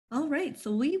right,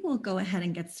 so we will go ahead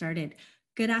and get started.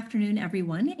 Good afternoon,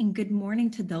 everyone, and good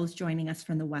morning to those joining us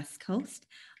from the West Coast.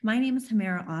 My name is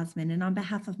Maryam Oskoui, and on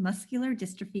behalf of Muscular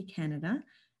Dystrophy Canada,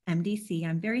 MDC,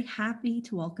 I'm very happy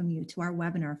to welcome you to our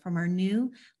webinar from our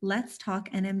new Let's Talk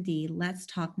NMD, Let's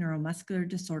Talk Neuromuscular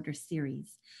Disorder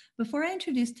series. Before I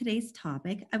introduce today's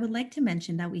topic, I would like to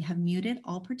mention that we have muted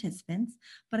all participants,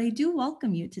 but I do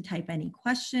welcome you to type any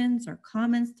questions or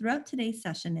comments throughout today's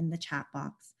session in the chat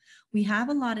box. We have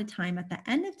allotted time at the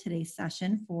end of today's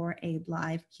session for a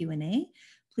live Q&A.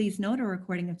 Please note a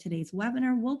recording of today's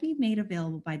webinar will be made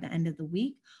available by the end of the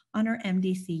week on our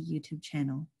MDC YouTube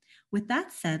channel. With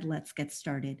that said, let's get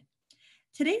started.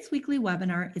 Today's weekly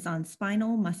webinar is on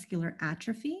spinal muscular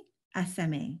atrophy,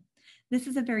 SMA. This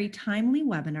is a very timely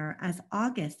webinar as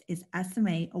August is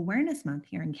SMA Awareness Month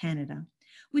here in Canada,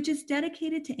 which is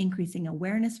dedicated to increasing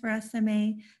awareness for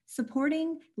SMA,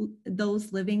 supporting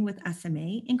those living with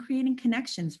SMA, and creating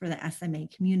connections for the SMA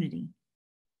community.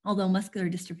 Although Muscular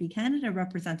Dystrophy Canada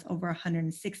represents over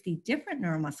 160 different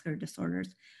neuromuscular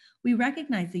disorders, we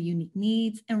recognize the unique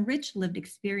needs and rich lived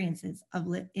experiences of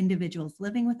individuals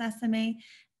living with SMA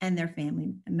and their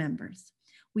family members.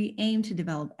 We aim to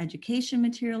develop education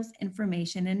materials,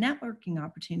 information, and networking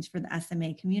opportunities for the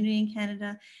SMA community in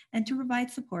Canada and to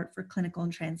provide support for clinical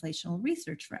and translational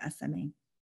research for SMA.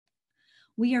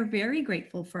 We are very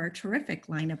grateful for our terrific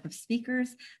lineup of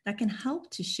speakers that can help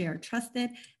to share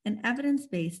trusted and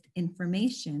evidence-based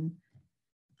information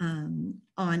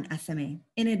on SMA.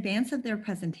 In advance of their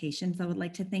presentations, I would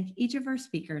like to thank each of our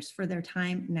speakers for their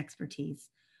time and expertise.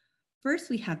 First,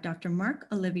 we have Dr.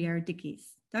 Marc-Olivier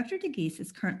Deguise. Dr. Deguise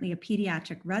is currently a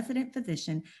pediatric resident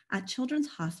physician at Children's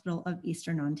Hospital of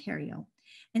Eastern Ontario,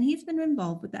 and he's been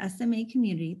involved with the SMA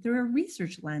community through a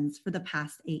research lens for the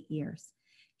past 8 years.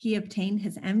 He obtained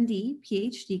his MD,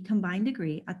 PhD combined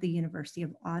degree at the University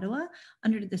of Ottawa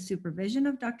under the supervision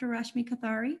of Dr. Rashmi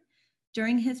Kothari.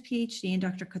 During his PhD in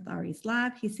Dr. Kothari's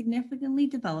lab, he significantly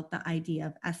developed the idea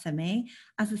of SMA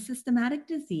as a systematic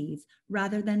disease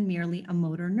rather than merely a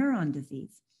motor neuron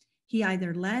disease. He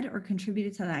either led or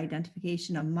contributed to the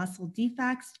identification of muscle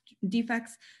defects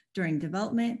during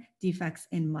development, defects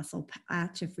in muscle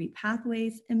atrophy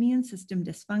pathways, immune system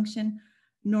dysfunction,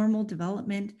 normal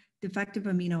development, defective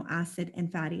amino acid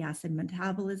and fatty acid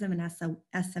metabolism in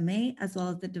SMA, as well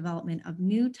as the development of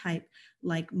new type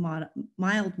like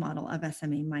mild model of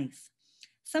SMA mice.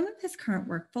 Some of his current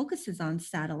work focuses on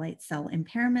satellite cell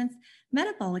impairments,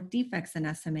 metabolic defects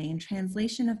in SMA, and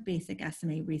translation of basic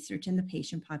SMA research in the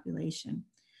patient population.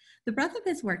 The breadth of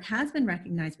his work has been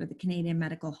recognized by the Canadian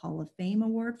Medical Hall of Fame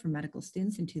Award for Medical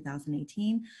Students in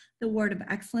 2018, the Award of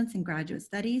Excellence in Graduate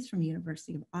Studies from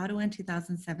University of Ottawa in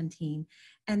 2017,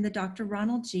 and the Dr.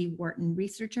 Ronald G. Wharton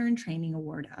Researcher and Training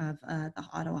Award of the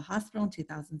Ottawa Hospital in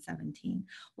 2017.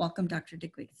 Welcome, Dr.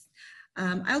 Deguise.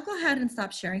 I'll go ahead and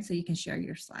stop sharing so you can share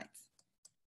your slides.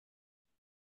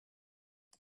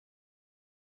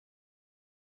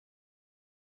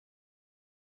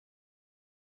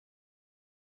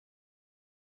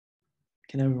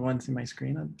 Can everyone see my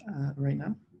screen right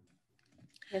now?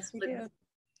 Yes, we do.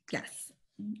 Yes.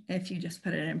 If you just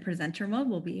put it in presenter mode,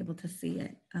 we'll be able to see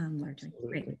it largely.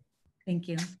 Absolutely. Great. Thank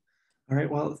you. All right.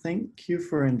 Well, thank you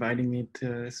for inviting me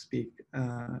to speak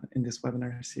in this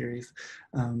webinar series.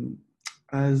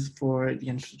 As for the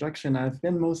introduction, I've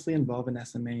been mostly involved in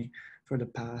SMA for the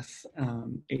past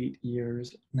 8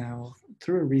 years now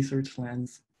through a research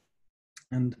lens.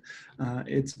 And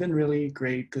it's been really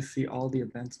great to see all the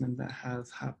advancement that has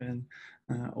happened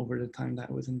over the time that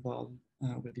I was involved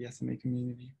with the SMA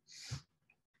community.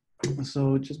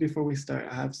 So just before we start,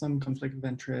 I have some conflict of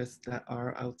interest that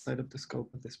are outside of the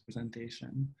scope of this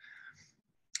presentation.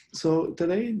 So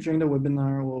today during the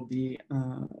webinar, we'll be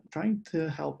trying to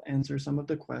help answer some of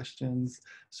the questions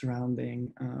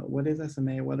surrounding what is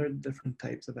SMA, what are the different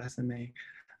types of SMA,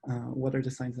 what are the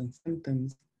signs and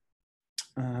symptoms,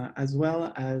 as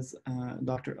well as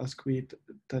Dr. Oskoui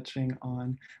touching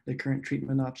on the current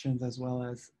treatment options, as well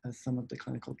as some of the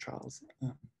clinical trials.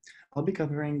 I'll be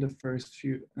covering the first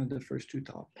two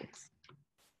topics.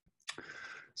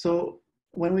 So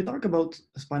when we talk about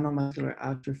spinal muscular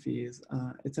atrophies,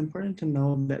 it's important to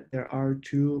know that there are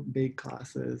two big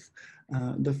classes.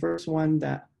 The first one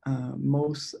that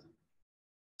most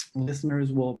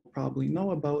listeners will probably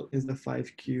know about is the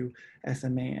 5q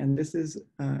SMA, and this is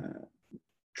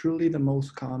truly the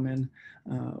most common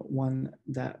one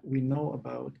that we know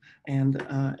about. And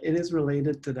it is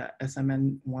related to the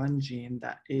SMN1 gene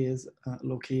that is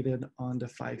located on the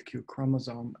 5q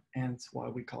chromosome, and it's why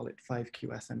we call it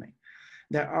 5q SMA.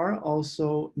 There are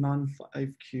also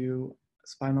non-5q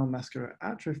spinal muscular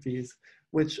atrophies,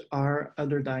 which are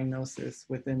other diagnoses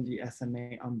within the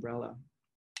SMA umbrella.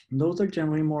 Those are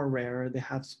generally more rare. They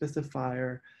have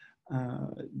specifier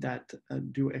that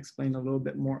do explain a little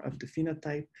bit more of the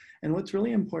phenotype. And what's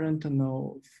really important to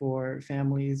know for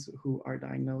families who are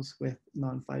diagnosed with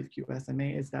non-5q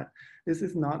SMA is that this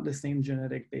is not the same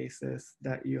genetic basis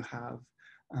that you have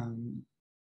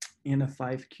in a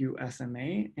 5q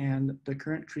SMA, and the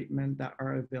current treatment that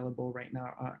are available right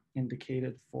now are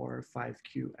indicated for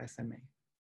 5q SMA.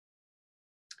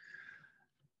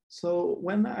 So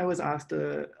when I was asked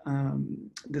to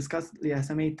discuss the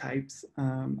SMA types,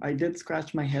 I did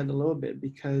scratch my head a little bit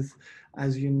because,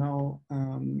 as you know,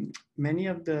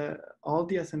 all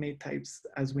the SMA types,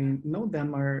 as we know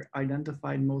them, are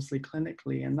identified mostly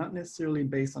clinically and not necessarily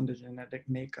based on the genetic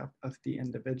makeup of the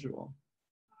individual.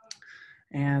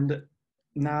 And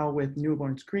now with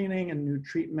newborn screening and new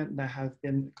treatment that have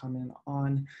been coming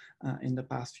on in the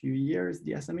past few years,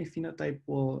 the SMA phenotype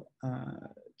will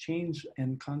change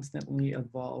and constantly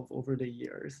evolve over the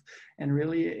years. And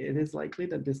really, it is likely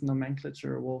that this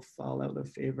nomenclature will fall out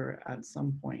of favor at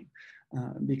some point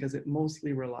because it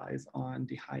mostly relies on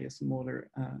the highest motor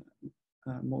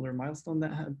milestone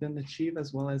that have been achieved,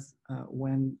 as well as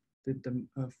when did the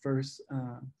first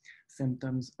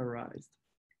symptoms arise.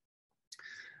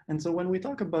 And so when we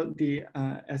talk about the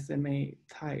SMA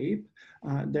type,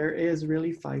 there is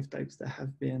really 5 types that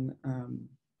have been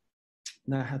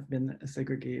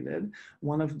segregated.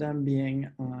 One of them being,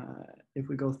 if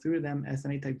we go through them,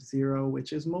 SMA type 0,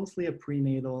 which is mostly a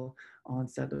prenatal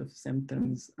onset of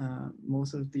symptoms.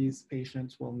 Most of these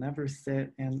patients will never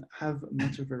sit and have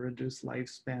much of a reduced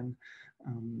lifespan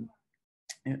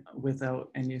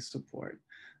without any support.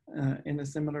 In a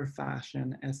similar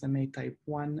fashion, SMA type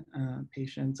 1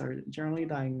 patients are generally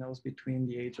diagnosed between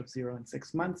the age of 0 and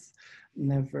 6 months,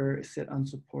 never sit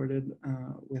unsupported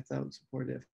without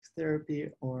supportive therapy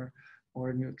or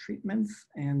new treatments,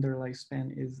 and their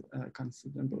lifespan is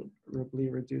considerably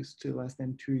reduced to less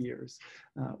than 2 years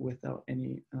without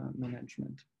any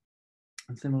management.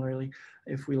 And similarly,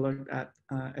 if we look at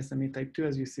SMA type 2,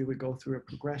 as you see, we go through a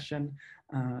progression.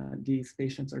 These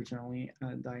patients are generally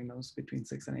diagnosed between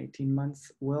 6 and 18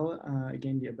 months, will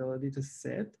gain the ability to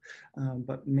sit,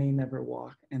 but may never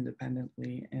walk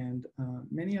independently. And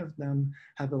many of them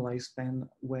have a lifespan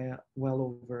well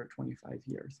over 25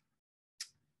 years.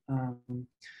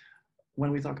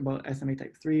 When we talk about SMA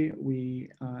type 3, we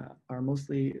are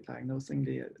mostly diagnosing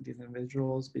these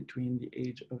individuals between the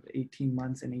age of 18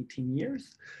 months and 18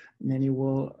 years. Many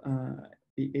will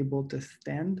be able to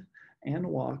stand and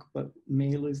walk, but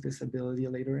may lose this ability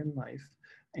later in life,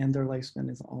 and their lifespan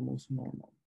is almost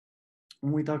normal.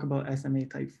 When we talk about SMA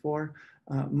type 4,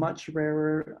 much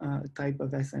rarer type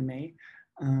of SMA,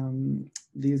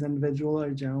 these individuals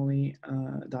are generally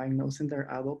diagnosed in their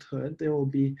adulthood. They will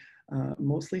be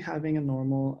mostly having a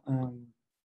normal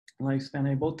lifespan,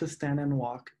 able to stand and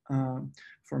walk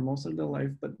for most of their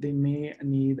life, but they may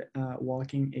need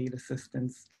walking aid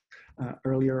assistance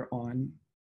earlier on.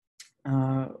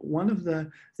 One of the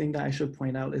things that I should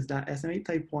point out is that SMA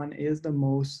type 1 is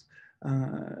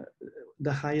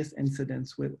the highest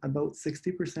incidence, with about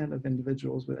 60% of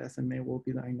individuals with SMA will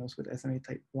be diagnosed with SMA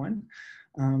type 1.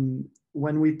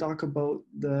 When we talk about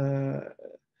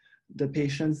the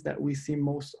patients that we see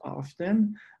most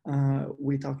often,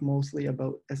 we talk mostly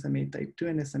about SMA type 2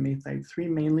 and SMA type 3,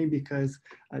 mainly because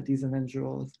these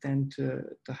individuals tend to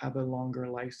have a longer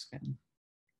lifespan.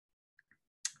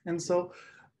 And so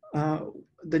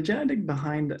the genetic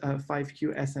behind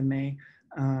 5q SMA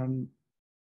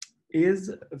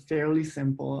is fairly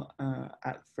simple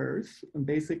at first.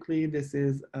 Basically, this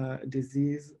is a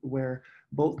disease where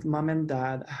both mom and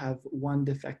dad have one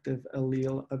defective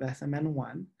allele of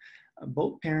SMN1.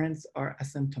 Both parents are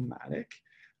asymptomatic.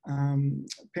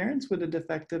 Parents with a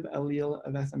defective allele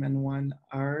of SMN1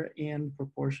 are in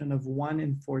proportion of 1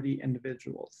 in 40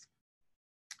 individuals.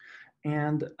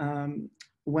 And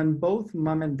when both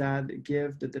mom and dad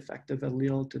give the defective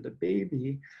allele to the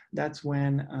baby, that's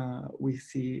when we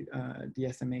see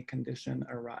the SMA condition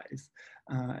arise.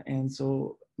 And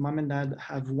so mom and dad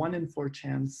have 1 in 4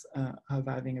 chance of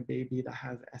having a baby that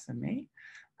has SMA.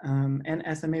 And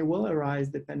SMA will arise,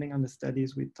 depending on the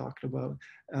studies we talked about,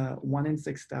 1 in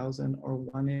 6,000 or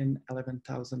 1 in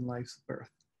 11,000 lives birth.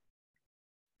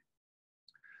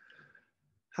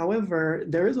 However,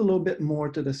 there is a little bit more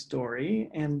to the story,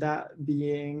 and that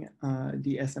being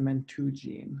the SMN2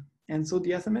 gene. And so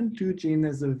the SMN2 gene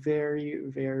is a very,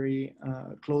 very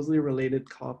closely related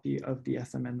copy of the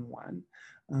SMN1.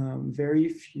 Very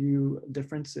few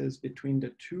differences between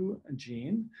the two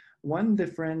genes. One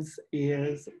difference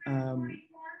is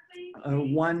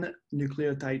one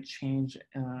nucleotide change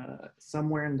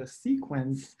somewhere in the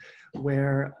sequence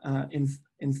where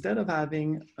instead of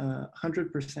having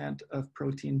 100% of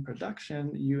protein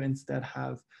production, you instead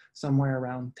have somewhere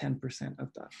around 10%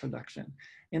 of that production.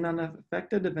 In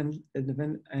unaffected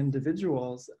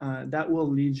individuals, that will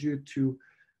lead you to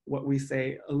what we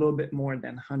say a little bit more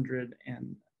than 100%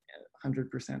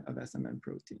 of SMN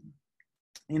protein.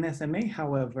 In SMA,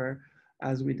 however,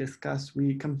 as we discussed,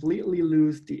 we completely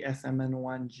lose the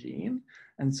SMN1 gene.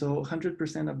 And so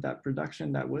 100% of that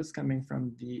production that was coming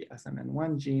from the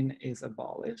SMN1 gene is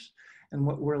abolished. And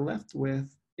what we're left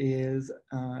with is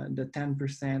the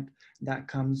 10% that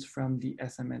comes from the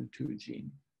SMN2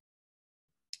 gene.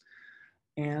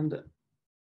 And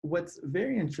what's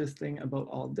very interesting about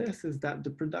all this is that the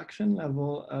production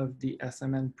level of the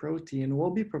SMN protein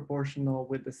will be proportional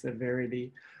with the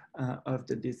severity of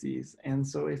the disease. And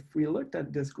so if we looked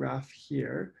at this graph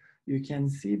here, you can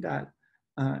see that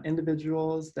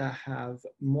individuals that have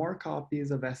more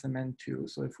copies of SMN2,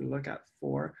 so if we look at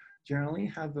 4, generally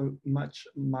have a much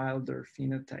milder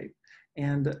phenotype.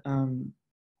 And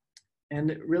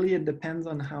really it depends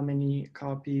on how many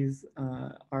copies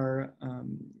are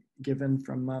given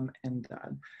from mom and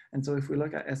dad. And so if we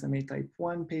look at SMA type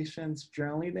 1 patients,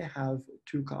 generally they have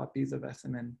 2 copies of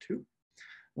SMN2.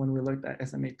 When we looked at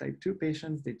SMA type 2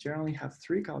 patients, they generally have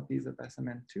 3 copies of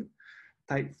SMN2.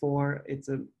 Type 4, it's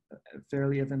a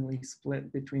fairly evenly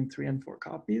split between 3 and 4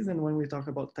 copies. And when we talk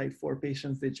about type 4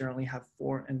 patients, they generally have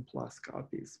 4 and plus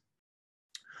copies.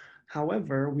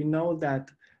 However, we know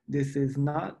that this is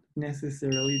not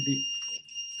necessarily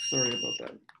sorry about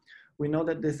that. We know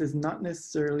that this is not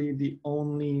necessarily the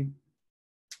only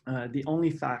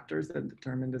factors that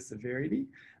determine the severity.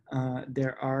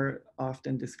 There are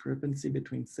often discrepancy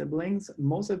between siblings.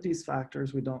 Most of these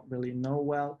factors we don't really know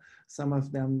well. Some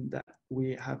of them that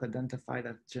we have identified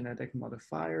as genetic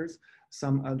modifiers,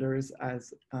 some others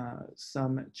as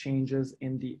some changes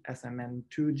in the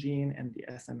SMN2 gene and the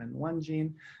SMN1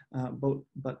 gene,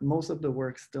 but most of the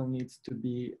work still needs to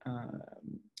be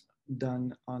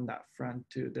done on that front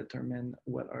to determine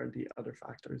what are the other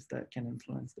factors that can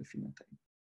influence the phenotype.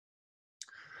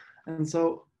 And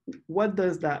so what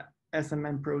does that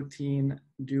SMN protein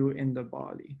do in the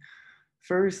body?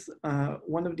 First,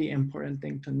 one of the important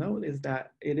things to note is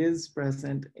that it is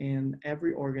present in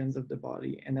every organs of the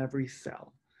body and every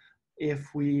cell.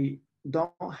 If we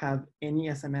don't have any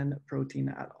SMN protein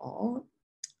at all,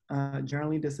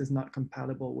 generally this is not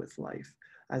compatible with life.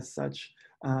 As such,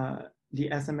 the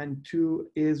SMN2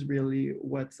 is really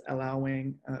what's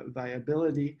allowing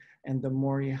viability, and the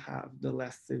more you have, the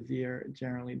less severe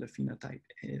generally the phenotype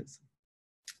is.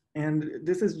 And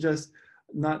this is just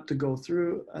not to go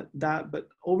through that, but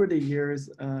over the years,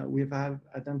 we have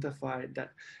identified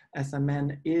that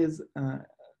SMN is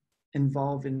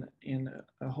involved in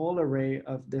a whole array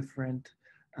of different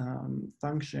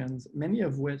functions, many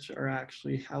of which are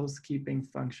actually housekeeping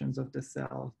functions of the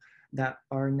cell that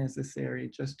are necessary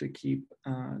just to keep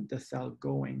the cell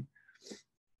going.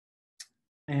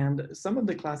 And some of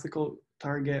the classical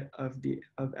target of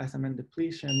SMN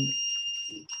depletion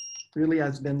really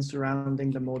has been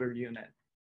surrounding the motor unit.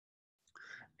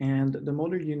 And the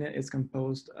motor unit is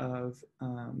composed of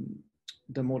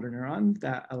the motor neurons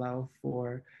that allow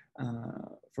for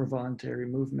voluntary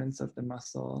movements of the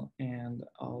muscle and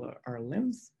all our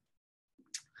limbs.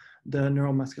 The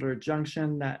neuromuscular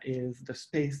junction, that is the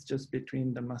space just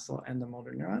between the muscle and the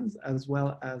motor neurons, as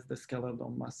well as the skeletal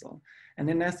muscle. And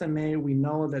in SMA, we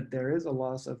know that there is a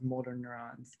loss of motor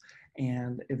neurons,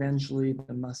 and eventually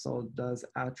the muscle does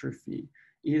atrophy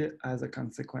as a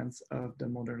consequence of the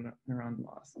motor neuron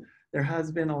loss. There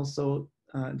has been also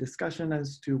discussion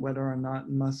as to whether or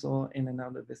not muscle in and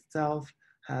out of itself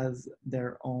has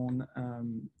their own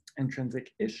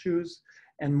intrinsic issues.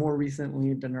 And more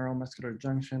recently, the neuromuscular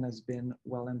junction has been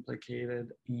well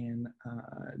implicated in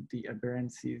the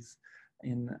aberrancies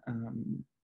in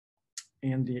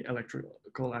the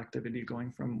electrical activity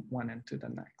going from one end to the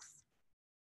next.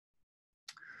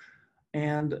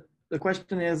 And the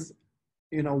question is,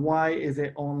 why is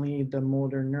it only the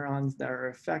motor neurons that are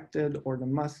affected, or the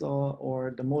muscle,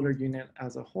 or the motor unit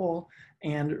as a whole?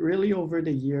 And really over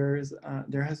the years,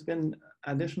 there has been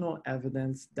additional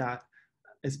evidence that,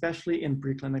 especially in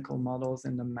preclinical models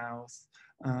in the mouse,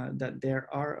 that there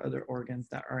are other organs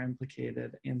that are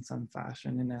implicated in some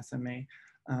fashion in SMA.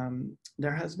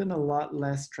 There has been a lot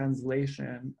less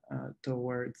translation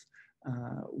towards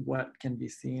what can be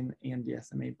seen in the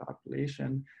SMA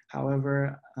population.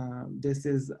 However, this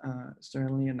is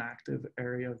certainly an active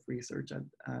area of research at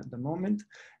the moment.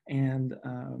 And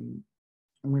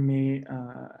we may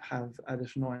have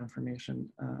additional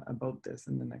information about this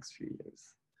in the next few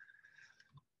years.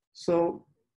 So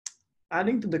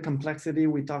adding to the complexity,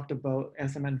 we talked about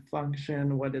SMN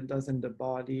function, what it does in the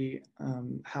body,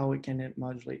 how it can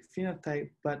modulate phenotype,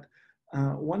 but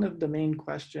one of the main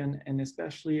questions, and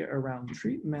especially around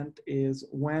treatment, is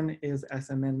when is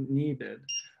SMN needed?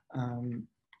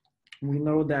 We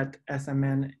know that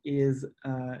SMN is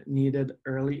needed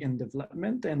early in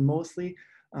development, and mostly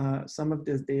some of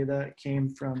this data came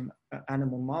from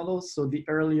animal models. So the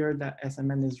earlier that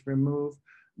SMN is removed,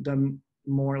 the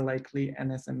more likely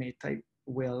an SMA type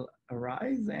will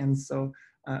arise. And so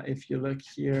if you look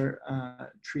here,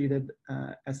 treated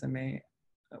SMA,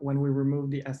 when we remove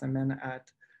the SMN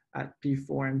at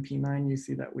P4 and P9, you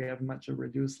see that we have much a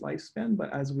reduced lifespan,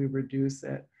 but as we reduce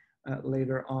it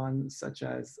later on, such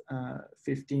as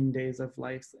 15 days of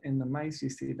life in the mice, you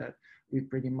see that we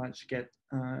pretty much get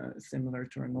similar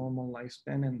to a normal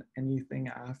lifespan, and anything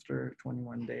after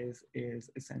 21 days is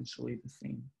essentially the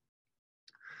same.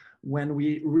 When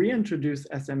we reintroduce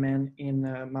SMN in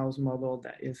a mouse model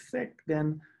that is sick,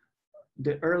 then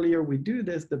the earlier we do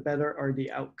this, the better are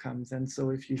the outcomes. And so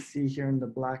if you see here in the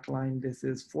black line, this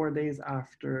is 4 days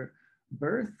after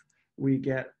birth, we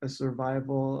get a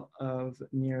survival of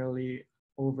nearly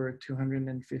over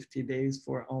 250 days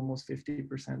for almost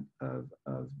 50% of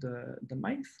the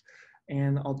mice.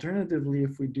 And alternatively,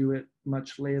 if we do it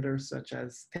much later, such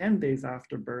as 10 days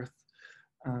after birth,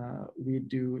 we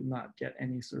do not get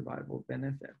any survival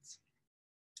benefits.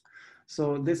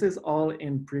 So this is all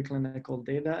in preclinical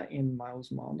data in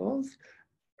mouse models.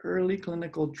 Early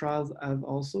clinical trials have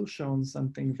also shown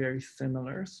something very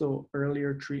similar. So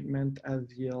earlier treatment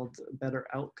has yielded better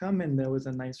outcome, and there was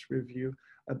a nice review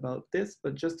about this.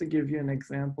 But just to give you an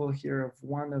example here of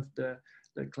one of the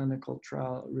clinical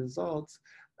trial results,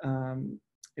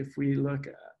 if we look,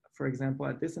 for example,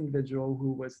 at this individual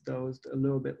who was dosed a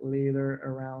little bit later,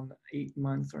 around 8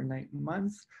 months or 9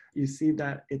 months, you see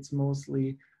that it's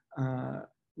mostly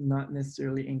not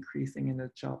necessarily increasing in the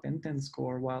CHOP intent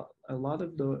score, while a lot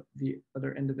of the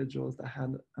other individuals that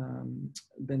had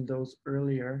been dosed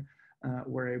earlier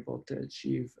were able to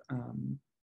achieve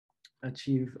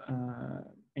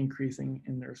increasing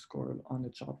in their score on the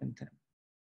CHOP intent.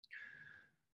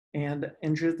 And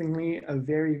interestingly, a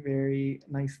very, very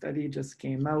nice study just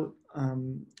came out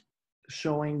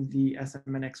showing the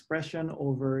SMN expression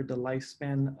over the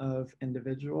lifespan of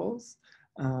individuals.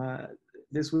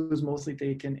 This was mostly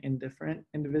taken in different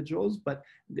individuals, but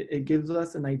it gives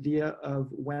us an idea of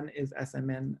when is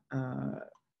SMN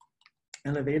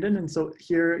elevated. And so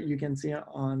here you can see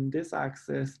on this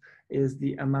axis is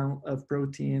the amount of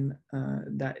protein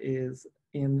that is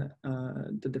in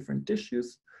the different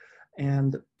tissues.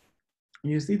 And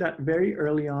you see that very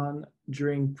early on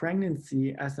during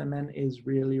pregnancy, SMN is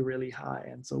really, really high.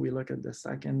 And so we look at the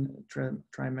second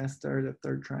trimester, the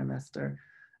third trimester,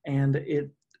 and it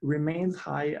remains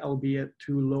high, albeit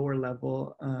to lower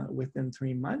level within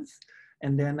 3 months.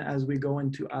 And then as we go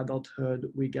into adulthood,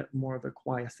 we get more of a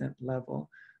quiescent level.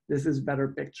 This is better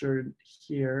pictured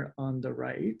here on the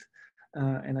right.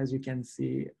 And as you can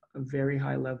see, a very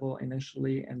high level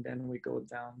initially, and then we go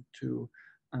down to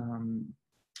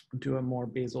a more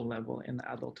basal level in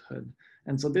adulthood.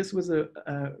 And so this was a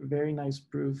very nice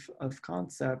proof of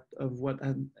concept of what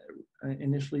had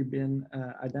initially been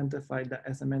identified, that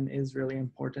SMN is really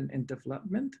important in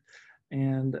development.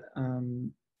 And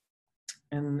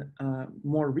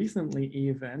more recently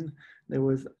even, there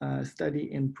was a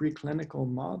study in preclinical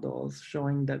models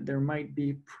showing that there might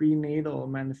be prenatal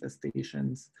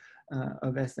manifestations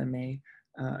of SMA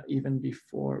even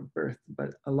before birth.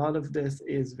 But a lot of this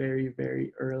is very,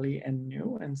 very early and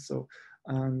new. And so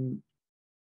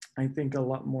I think a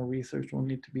lot more research will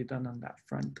need to be done on that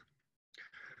front.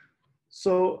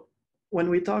 So when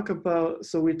we talk about,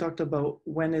 we talked about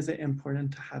when is it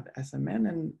important to have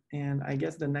SMN, and I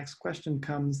guess the next question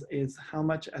comes is how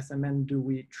much SMN do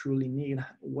we truly need?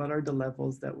 What are the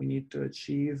levels that we need to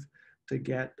achieve to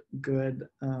get good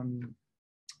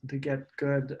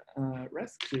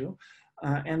rescue?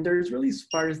 And there's really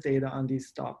sparse data on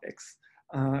these topics.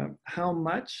 How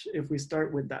much, if we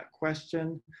start with that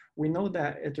question, we know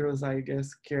that heterozygous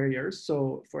carriers,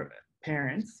 so for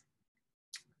parents,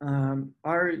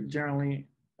 are generally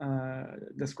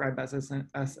described as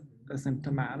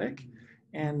asymptomatic,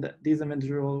 and these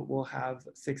individuals will have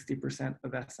 60%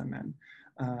 of SMN.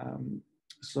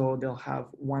 So they'll have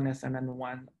one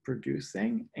SMN1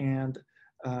 producing and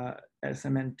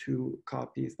SMN2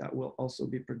 copies that will also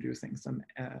be producing some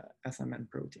SMN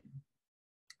protein.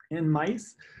 In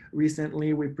mice,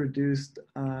 recently we produced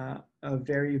a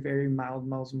very, very mild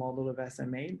mouse model of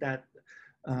SMA that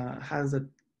has a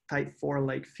type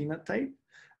 4-like phenotype.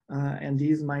 And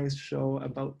these mice show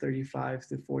about 35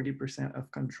 to 40%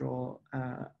 of control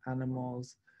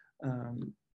animals,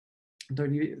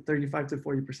 35 to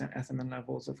 40% SMN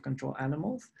levels of control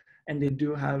animals, and they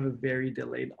do have a very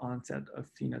delayed onset of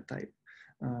phenotype.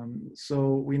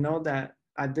 So we know that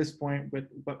at this point with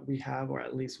what we have, or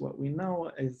at least what we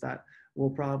know, is that we'll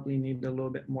probably need a little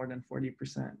bit more than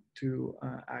 40% to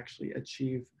actually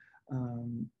achieve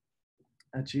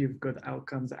good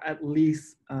outcomes, at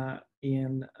least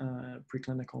in a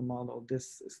preclinical model.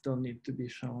 This still needs to be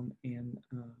shown in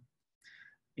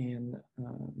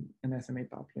an SMA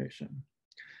population.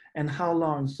 And how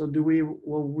long? So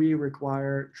will we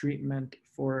require treatment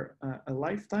for a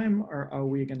lifetime, or are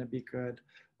we going to be good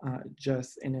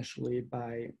just initially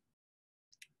by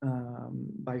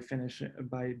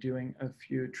doing a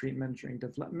few treatments during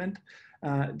development?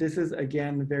 This is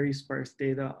again very sparse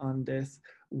data on this.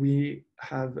 We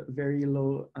have very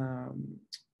low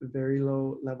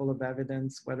level of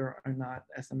evidence whether or not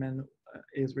SMN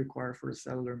is required for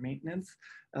cellular maintenance.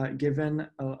 Given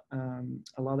a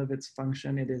lot of its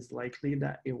function, it is likely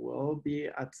that it will be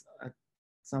at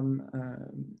some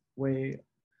way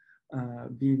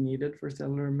be needed for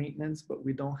cellular maintenance, but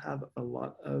we don't have a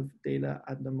lot of data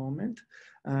at the moment.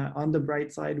 On the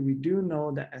bright side, we do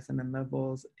know that SMN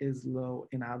levels is low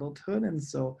in adulthood, and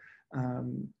so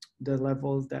the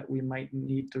levels that we might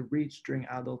need to reach during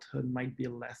adulthood might be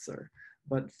lesser.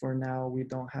 But for now, we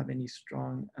don't have any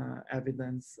strong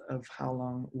evidence of how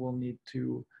long we'll need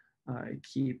to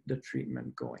keep the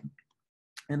treatment going.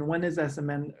 And when is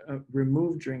SMN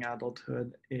removed during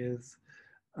adulthood is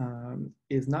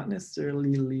not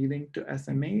necessarily leading to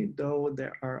SMA, though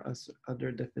there are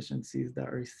other deficiencies that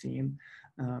are seen.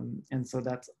 And so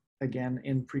that's, again,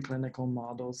 in preclinical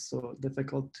models, so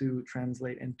difficult to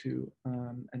translate into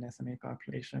an SMA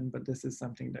population, but this is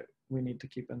something that we need to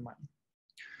keep in mind.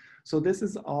 So this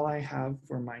is all I have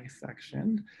for my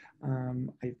section.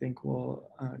 I think we'll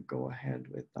go ahead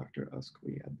with Dr.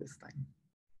 Oskoui at this time.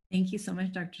 Thank you so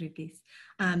much, Dr. Deguise.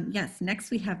 Yes, next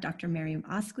we have Dr. Maryam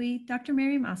Oskoui. Dr.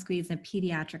 Maryam Oskoui is a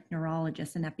pediatric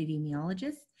neurologist and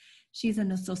epidemiologist. She's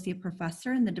an associate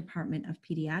professor in the Department of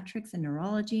Pediatrics and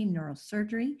Neurology and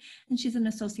Neurosurgery, and she's an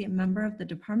associate member of the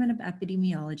Department of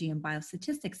Epidemiology and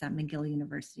Biostatistics at McGill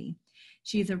University.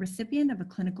 She is a recipient of a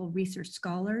Clinical Research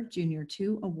Scholar Junior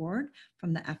II Award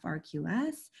from the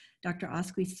FRQS. Dr.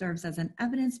 Oskoui serves as an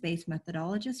evidence-based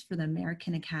methodologist for the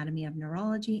American Academy of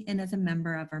Neurology and as a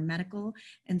member of our Medical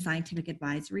and Scientific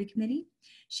Advisory Committee.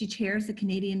 She chairs the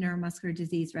Canadian Neuromuscular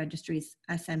Disease Registry's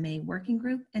SMA Working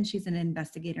Group, and she's an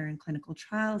investigator in clinical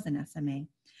trials in SMA.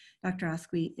 Dr.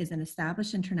 Oskoui is an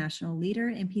established international leader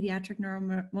in pediatric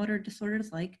neuromotor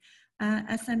disorders like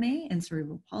SMA and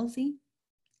cerebral palsy.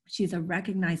 She's a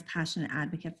recognized passionate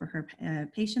advocate for her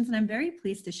patients, and I'm very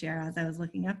pleased to share, as I was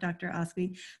looking up Dr.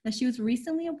 Oskoui, that she was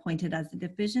recently appointed as the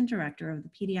Division Director of the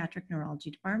Pediatric Neurology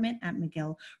Department at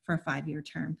McGill for a 5-year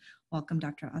term. Welcome,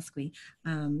 Dr. Oskoui.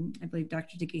 I believe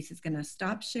Dr. Deguise is going to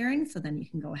stop sharing, so then you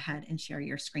can go ahead and share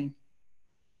your screen.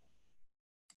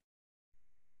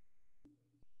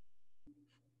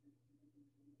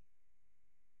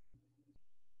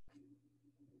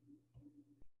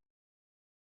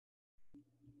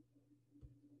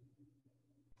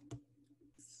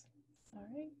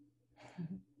 Sorry.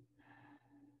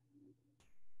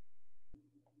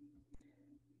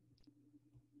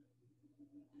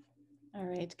 All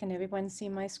right, can everyone see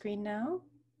my screen now?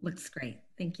 Looks great,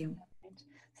 thank you.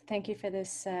 So thank you for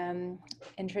this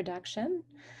introduction.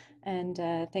 And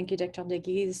thank you, Dr.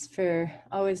 Deguise, for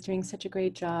always doing such a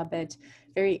great job at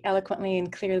very eloquently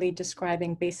and clearly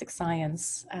describing basic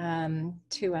science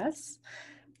to us.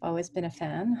 Always been a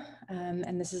fan.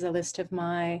 And this is a list of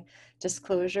my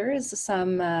disclosures,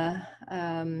 some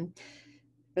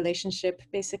relationship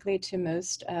basically to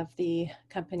most of the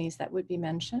companies that would be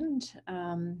mentioned,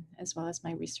 as well as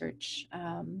my research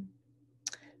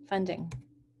funding.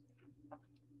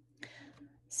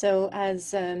 So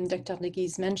as Dr.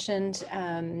 Deguise mentioned,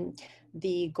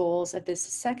 the goals of this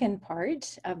second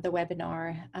part of the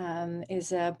webinar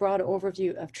is a broad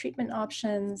overview of treatment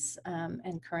options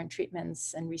and current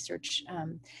treatments and research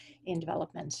in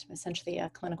development, essentially a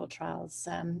clinical trials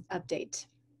update.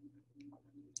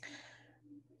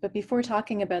 But before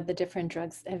talking about the different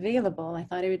drugs available, I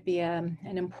thought it would be an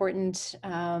important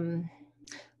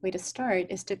way to start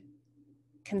is to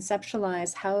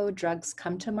conceptualize how drugs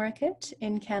come to market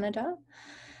in Canada.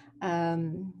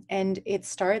 And it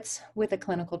starts with a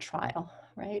clinical trial,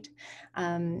 right?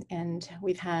 And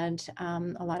we've had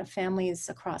a lot of families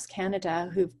across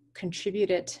Canada who've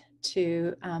contributed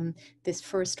to this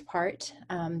first part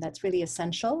that's really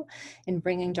essential in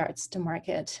bringing DARTs to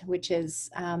market, which is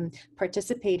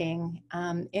participating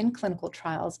in clinical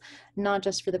trials, not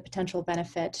just for the potential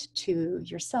benefit to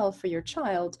yourself or your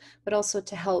child, but also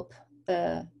to help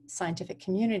the scientific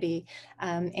community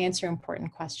answer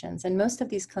important questions. And most of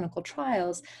these clinical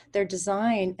trials, their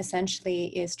design essentially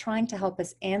is trying to help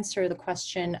us answer the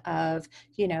question of,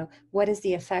 you know, what is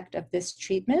the effect of this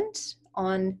treatment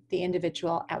on the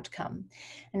individual outcome?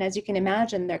 And as you can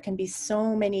imagine, there can be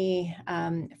so many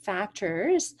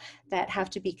factors that have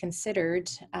to be considered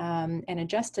and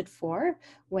adjusted for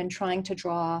when trying to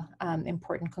draw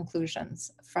important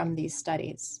conclusions from these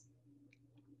studies.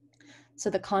 So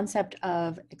the concept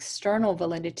of external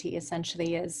validity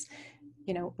essentially is,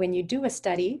 you know, when you do a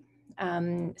study,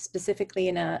 specifically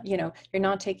in a, you know, you're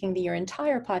not taking your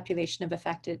entire population of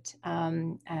affected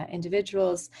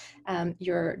individuals,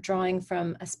 you're drawing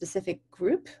from a specific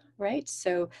group, right?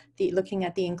 So looking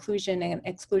at the inclusion and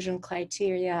exclusion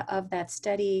criteria of that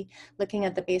study, looking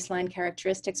at the baseline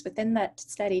characteristics within that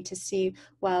study to see,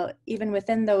 well, even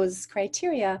within those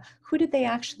criteria, who did they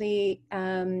actually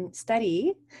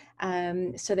study,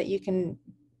 so that you can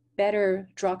better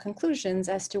draw conclusions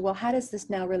as to, well, how does this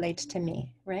now relate to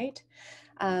me, right?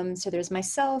 So there's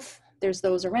myself, there's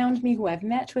those around me who I've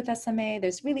met with SMA,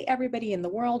 there's really everybody in the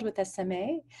world with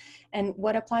SMA, and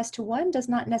what applies to one does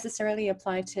not necessarily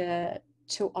apply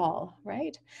to all,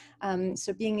 right?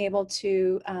 So being able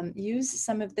to use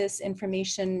some of this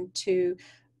information to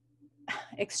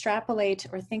extrapolate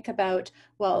or think about,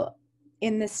 well,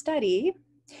 in this study,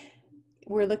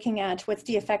 we're looking at what's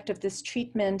the effect of this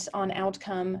treatment on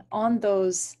outcome on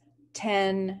those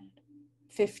 10,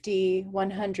 50,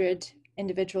 100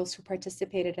 individuals who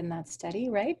participated in that study,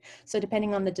 right? So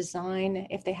depending on the design,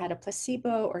 if they had a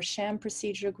placebo or sham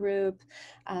procedure group,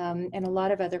 and a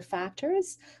lot of other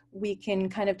factors, we can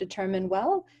kind of determine,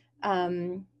 well,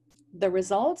 the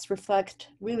results reflect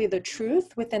really the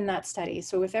truth within that study.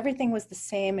 So if everything was the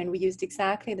same and we used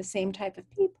exactly the same type of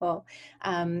people,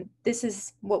 this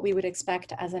is what we would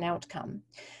expect as an outcome.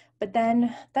 But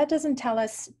then that doesn't tell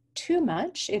us too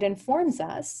much. It informs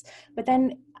us. But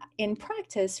then in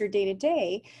practice or day to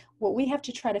day, what we have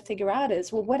to try to figure out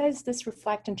is, well, what does this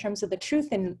reflect in terms of the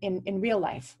truth in real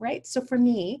life, right? So for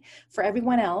me, for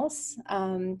everyone else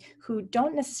who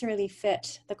don't necessarily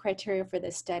fit the criteria for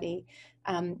this study,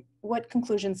 what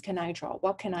conclusions can I draw?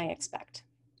 What can I expect?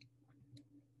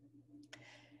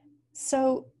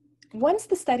 So once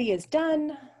the study is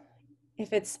done,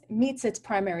 if it meets its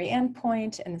primary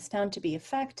endpoint and is found to be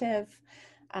effective,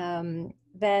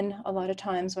 then a lot of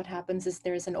times what happens is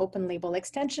there's an open label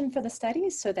extension for the study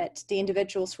so that the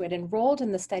individuals who had enrolled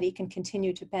in the study can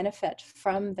continue to benefit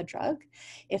from the drug.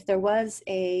 If there was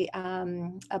a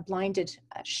blinded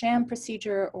sham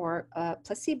procedure or a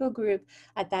placebo group,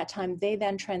 at that time they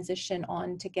then transition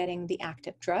on to getting the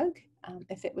active drug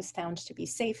if it was found to be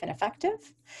safe and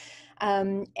effective.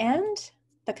 And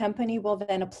the company will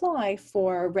then apply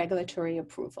for regulatory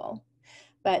approval.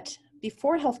 But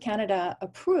before Health Canada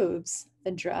approves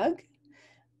the drug,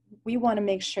 we want to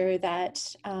make sure that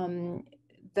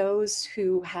those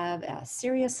who have a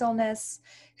serious illness,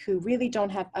 who really don't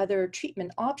have other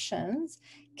treatment options,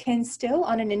 can still,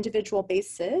 on an individual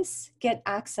basis, get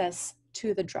access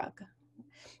to the drug.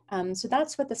 So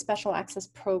that's what the Special Access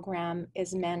Program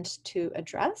is meant to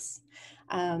address.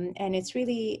 And it's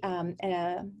really,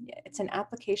 it's an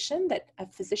application that a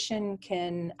physician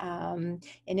can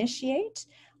initiate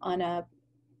on a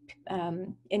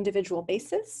individual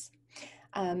basis.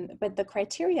 But the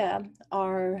criteria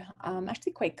are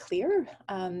actually quite clear,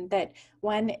 that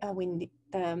one,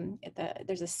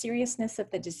 there's a seriousness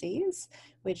of the disease,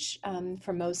 which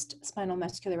for most spinal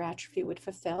muscular atrophy would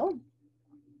fulfill.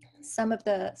 Some of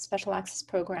the special access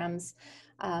programs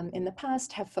in the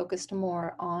past have focused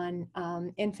more on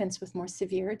infants with more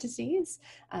severe disease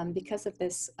because of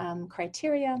this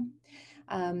criteria.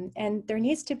 And there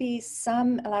needs to be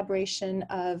some elaboration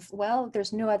of, well,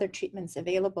 there's no other treatments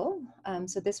available.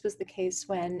 So this was the case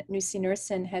when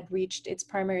nusinersen had reached its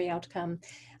primary outcome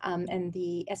and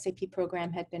the SAP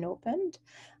program had been opened.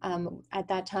 At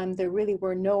that time, there really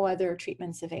were no other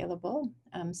treatments available.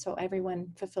 So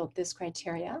everyone fulfilled this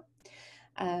criteria.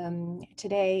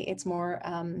 Today, it's more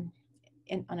on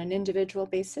an individual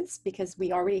basis because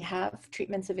we already have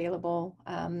treatments available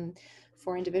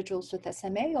for individuals with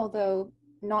SMA, although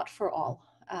not for all.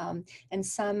 And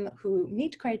some who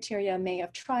meet criteria may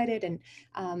have tried it and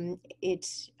it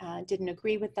didn't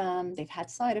agree with them, they've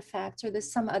had side effects, or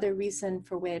there's some other reason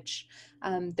for which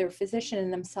their physician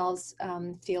and themselves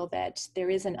feel that there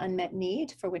is an unmet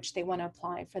need for which they want to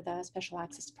apply for the special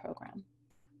access program.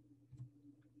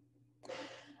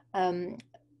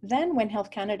 Then when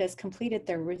Health Canada has completed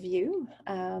their review,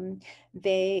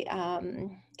 they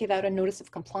give out a notice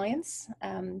of compliance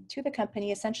to the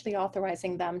company, essentially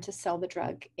authorizing them to sell the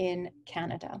drug in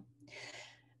Canada.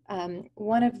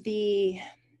 One of the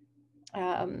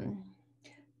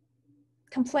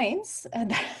complaints,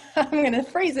 and I'm going to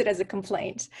phrase it as a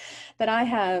complaint, that I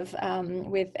have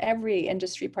with every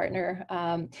industry partner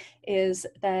is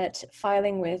that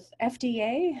filing with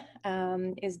FDA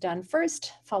is done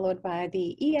first, followed by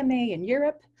the EMA in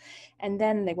Europe, and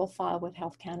then they will file with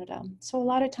Health Canada. So a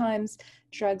lot of times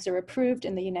drugs are approved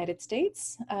in the United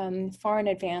States far in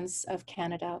advance of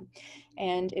Canada,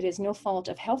 and it is no fault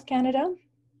of Health Canada.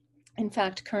 In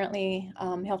fact, currently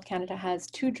Health Canada has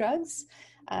 2 drugs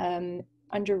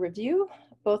under review.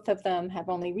 Both of them have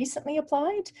only recently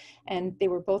applied, and they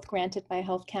were both granted by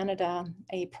Health Canada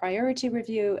a priority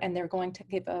review, and they're going to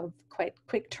give a quite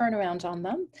quick turnaround on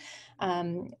them.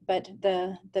 But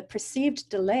the perceived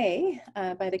delay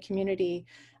by the community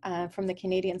from the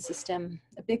Canadian system,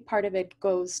 a big part of it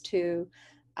goes to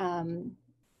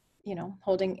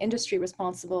holding industry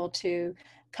responsible to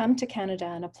come to Canada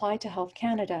and apply to Health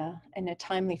Canada in a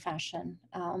timely fashion,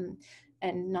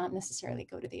 and not necessarily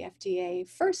go to the FDA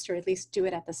first, or at least do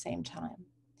it at the same time.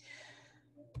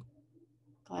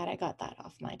 Glad I got that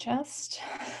off my chest.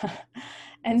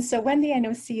 And so when the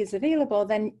NOC is available,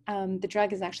 then the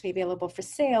drug is actually available for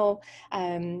sale.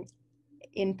 In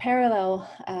parallel,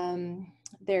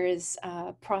 there is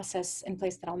a process in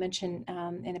place that I'll mention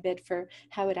in a bit for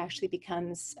how it actually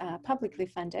becomes publicly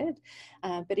funded.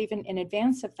 But even in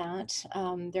advance of that,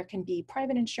 there can be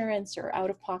private insurance or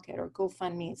out-of-pocket or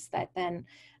GoFundMes that then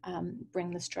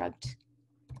bring this drug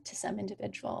to some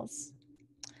individuals.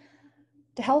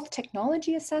 The health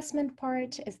technology assessment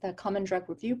part is the common drug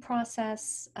review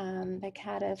process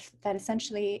that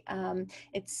essentially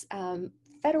it's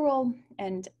federal,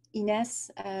 and Ines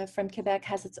from Quebec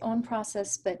has its own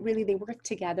process, but really they work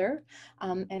together,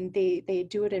 and they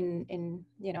do it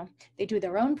they do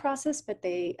their own process, but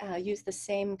they use the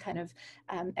same kind of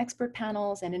expert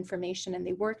panels and information, and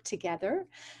they work together.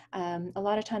 A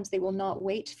lot of times they will not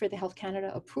wait for the Health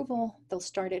Canada approval. They'll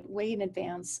start it way in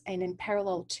advance and in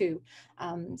parallel too.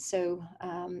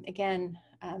 Again,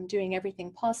 doing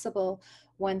everything possible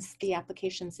once the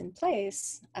application's in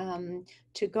place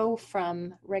to go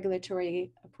from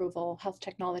regulatory approval, health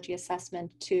technology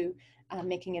assessment to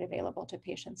making it available to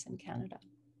patients in Canada.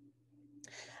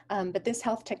 But this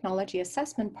health technology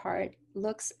assessment part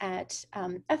looks at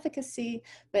efficacy,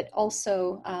 but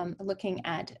also looking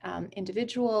at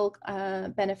individual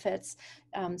benefits.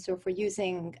 So if we're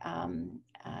using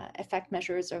effect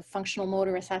measures or functional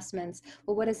motor assessments,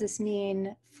 well, what does this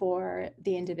mean for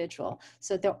the individual?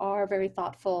 So there are very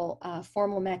thoughtful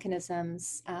formal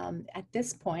mechanisms at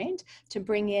this point to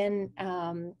bring in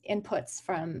inputs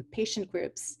from patient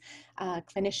groups,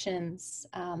 clinicians,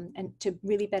 and to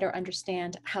really better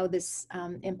understand how this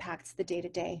impacts the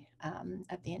day-to-day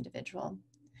of the individual.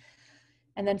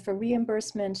 And then for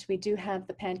reimbursement, we do have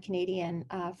the Pan-Canadian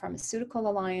Pharmaceutical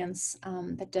Alliance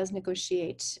that does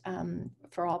negotiate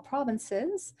for all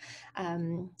provinces.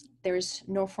 There's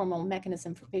no formal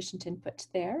mechanism for patient input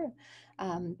there,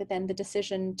 but then the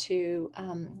decision to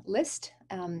list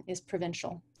is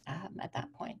provincial at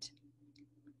that point.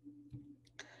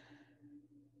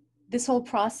 This whole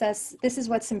process, this is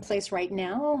what's in place right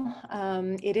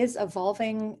now. It is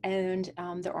evolving, and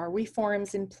there are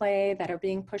reforms in play that are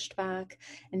being pushed back,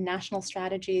 and national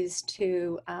strategies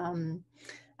to,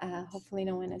 hopefully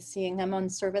no one is seeing, I'm on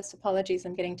service, apologies,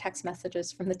 I'm getting text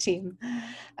messages from the team.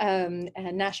 And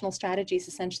national strategies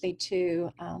essentially to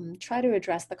try to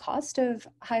address the cost of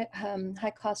high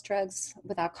cost drugs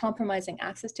without compromising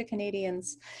access to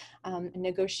Canadians, and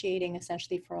negotiating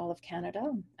essentially for all of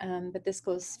Canada. But this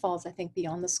falls, I think,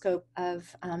 beyond the scope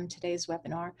of today's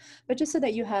webinar. But just so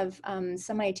that you have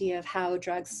some idea of how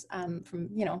drugs from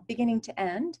beginning to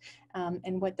end,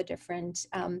 and what the different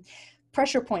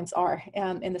pressure points are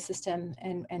in the system,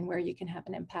 and where you can have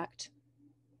an impact.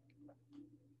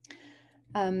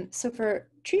 So for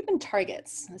treatment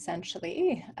targets,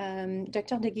 essentially,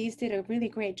 Dr. Deguise did a really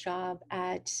great job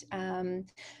at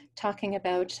talking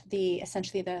about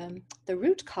essentially the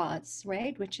root cause,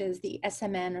 right, which is the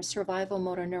SMN, or survival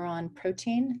motor neuron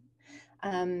protein,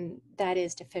 that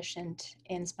is deficient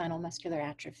in spinal muscular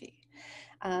atrophy.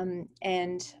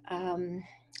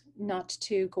 Not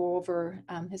to go over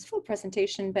his full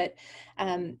presentation, but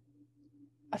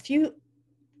a few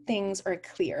things are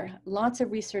clear. Lots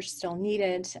of research still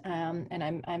needed,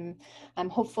 and I'm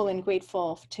hopeful and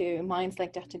grateful to minds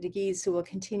like Dr. Deguise, who will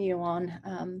continue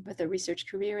on with a research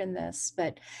career in this.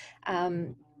 But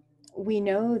we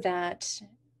know that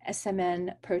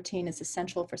SMN protein is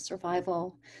essential for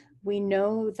survival. We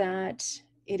know that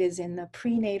it is in the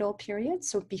prenatal period,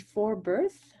 so before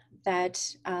birth,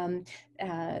 that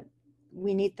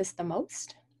we need this the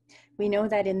most. We know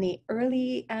that in the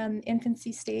early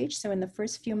infancy stage, so in the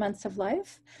first few months of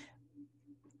life,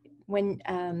 when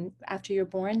after you're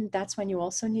born, that's when you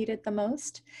also need it the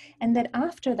most. And that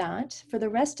after that, for the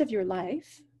rest of your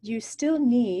life, you still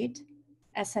need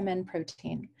SMN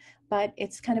protein, but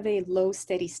it's kind of a low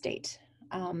steady state.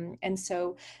 And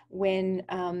so when,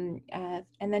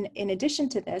 and then in addition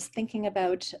to this, thinking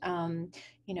about,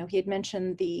 you know, he had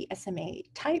mentioned the SMA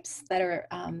types that are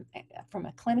from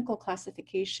a clinical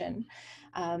classification.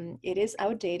 It is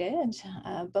outdated,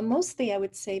 but mostly I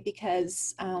would say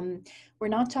because we're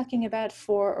not talking about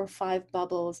 4 or 5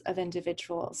 bubbles of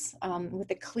individuals with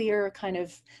a clear kind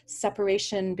of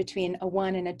separation between a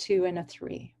 1 and a 2 and a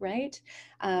 3, right?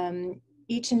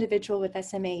 Each individual with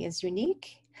SMA is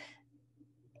unique.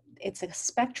 It's a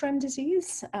spectrum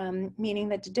disease, meaning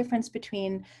that the difference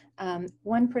between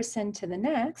one person to the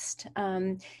next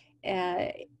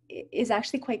is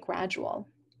actually quite gradual.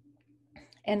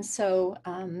 And so,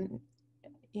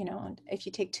 you know, if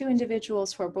you take 2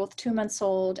 individuals who are both 2 months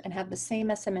old and have the same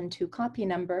SMN2 copy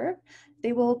number,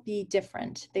 they will be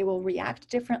different. They will react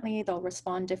differently. They'll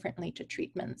respond differently to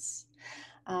treatments.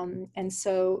 And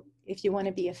so if you want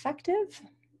to be effective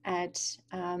at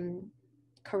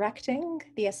correcting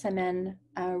the SMN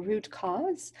root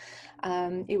cause,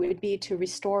 it would be to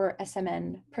restore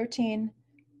SMN protein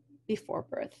before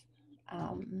birth.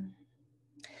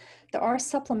 There are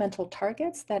supplemental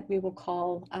targets that we will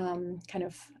call kind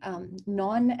of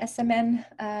non-SMN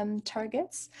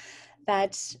targets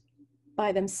that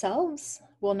by themselves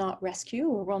will not rescue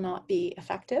or will not be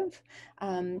effective,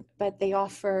 but they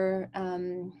offer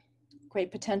great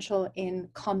potential in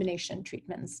combination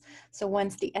treatments. So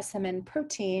once the SMN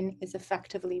protein is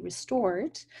effectively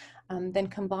restored, then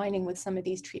combining with some of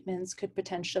these treatments could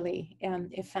potentially,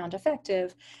 if found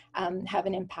effective, have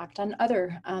an impact on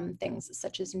other things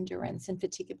such as endurance and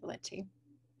fatigability.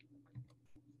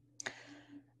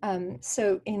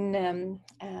 So in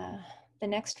the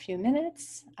next few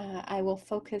minutes, I will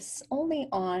focus only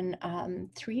on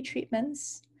 3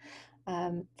 treatments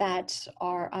that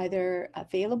are either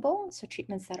available, so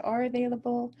treatments that are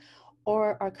available,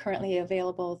 or are currently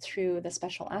available through the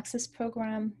Special Access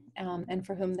Program, and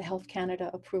for whom the Health Canada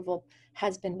approval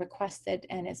has been requested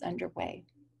and is underway.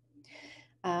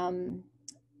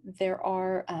 There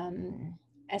are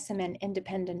SMN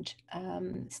independent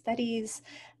studies,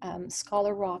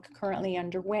 Scholar Rock currently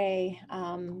underway,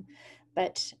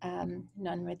 but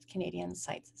none with Canadian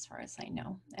sites as far as I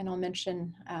know. And I'll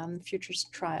mention future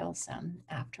trials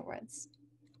afterwards.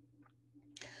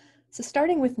 So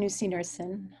starting with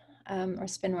nusinersen, or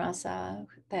Spinraza,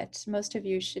 that most of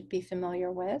you should be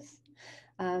familiar with.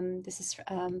 This is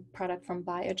a product from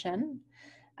Biogen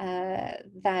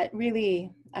that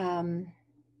really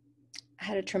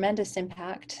had a tremendous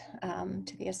impact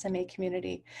to the SMA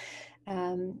community.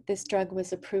 This drug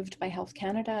was approved by Health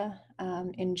Canada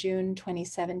in June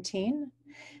 2017.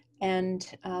 And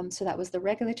so that was the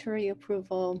regulatory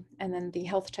approval, and then the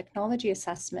health technology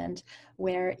assessment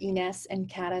where INES and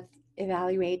CADA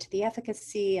evaluate the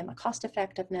efficacy and the cost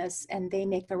effectiveness, and they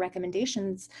make the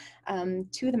recommendations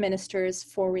to the ministers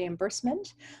for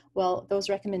reimbursement. Well, those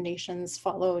recommendations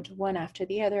followed one after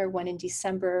the other, one in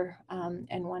December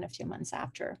and one a few months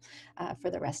after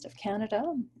for the rest of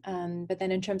Canada. But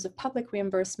then in terms of public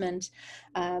reimbursement,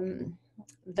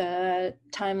 the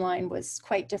timeline was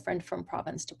quite different from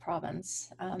province to province,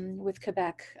 with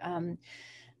Quebec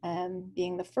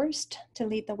being the first to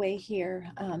lead the way here,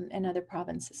 and other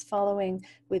provinces following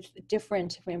with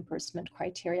different reimbursement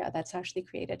criteria. That's actually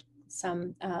created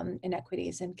some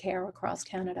inequities in care across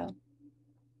Canada.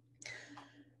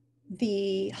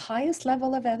 The highest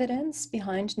level of evidence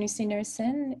behind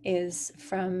nusinersen is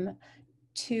from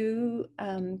 2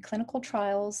 clinical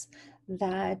trials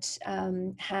that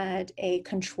had a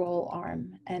control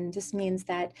arm. And this means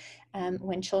that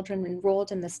when children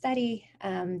enrolled in the study,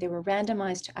 they were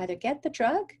randomized to either get the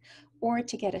drug or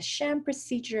to get a sham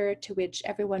procedure to which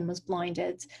everyone was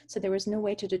blinded. So there was no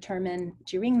way to determine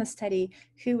during the study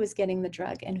who was getting the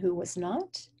drug and who was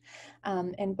not.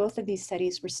 And both of these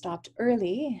studies were stopped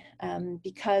early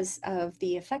because of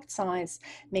the effect size,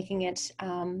 making it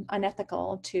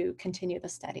unethical to continue the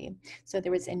study. So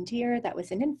there was ENDEAR, that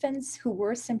was in infants who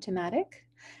were symptomatic,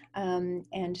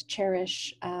 and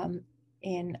CHERISH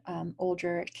in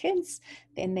older kids.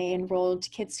 And they enrolled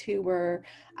kids who were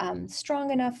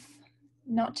strong enough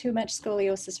not too much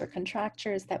scoliosis or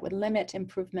contractures that would limit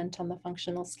improvement on the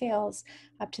functional scales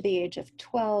up to the age of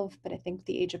 12, but I think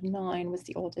the age of 9 was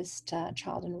the oldest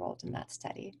child enrolled in that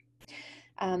study.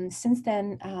 Since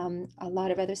then, a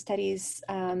lot of other studies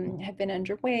have been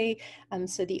underway.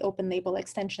 So the open label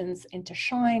extensions into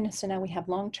SHINE. So now we have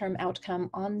long-term outcome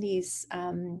on these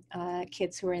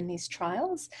kids who are in these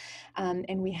trials.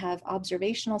 And we have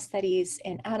observational studies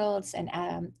in adults and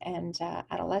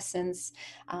adolescents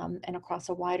and across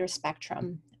a wider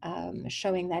spectrum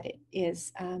showing that it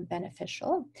is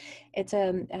beneficial. It's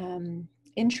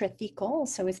intrathecal,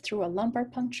 so it's through a lumbar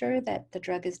puncture that the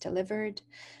drug is delivered.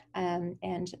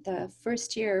 And the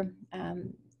first year,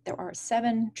 there are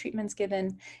 7 treatments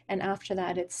given, and after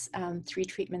that, it's 3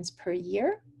 treatments per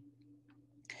year.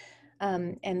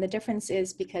 And the difference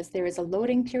is because there is a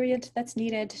loading period that's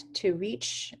needed to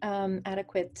reach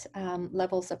adequate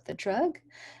levels of the drug.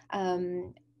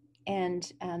 And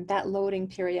that loading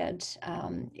period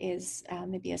is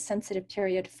maybe a sensitive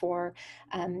period for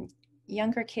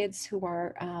younger kids who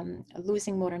are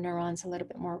losing motor neurons a little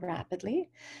bit more rapidly.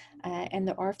 And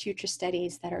there are future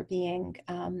studies that are being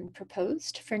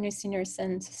proposed for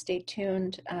nusinersen, so stay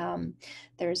tuned.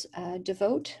 There's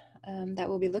DEVOTE that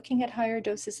will be looking at higher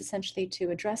doses essentially to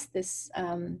address this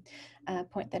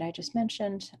point that I just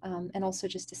mentioned, and also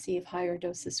just to see if higher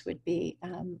doses would be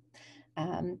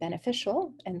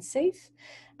beneficial and safe.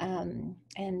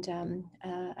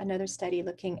 Another study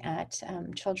looking at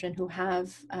children who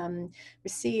have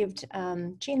received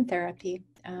gene therapy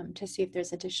to see if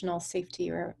there's additional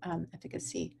safety or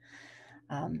efficacy.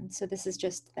 So this is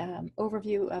just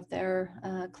overview of their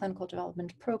clinical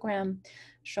development program,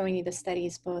 showing you the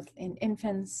studies both in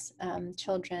infants,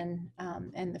 children,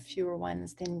 and the fewer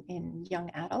ones than in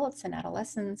young adults and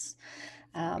adolescents.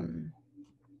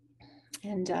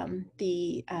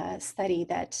 The study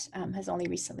that has only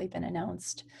recently been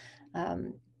announced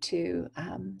to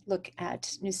look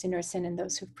at nusinersen in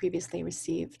those who've previously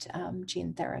received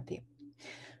gene therapy.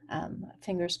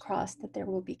 Fingers crossed that there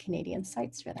will be Canadian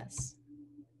sites for this.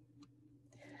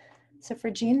 So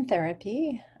for gene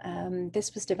therapy,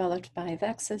 this was developed by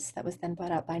Vexus that was then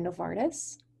bought out by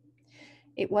Novartis.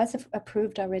 It was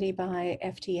approved already by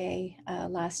FDA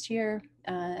last year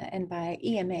and by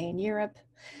EMA in Europe.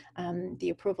 The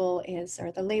approval is,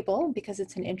 or the label, because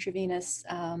it's an intravenous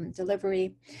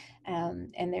delivery,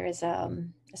 and there is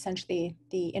essentially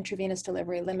the intravenous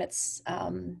delivery limits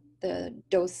the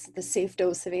dose, the safe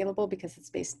dose available because it's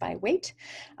based by weight,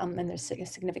 and there's a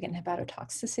significant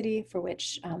hepatotoxicity for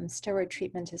which steroid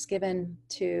treatment is given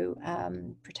to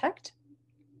protect.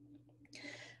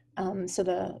 So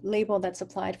the label that's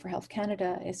applied for Health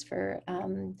Canada is for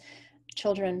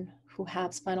children who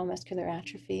have spinal muscular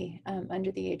atrophy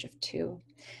under the age of 2.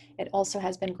 It also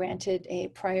has been granted a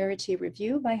priority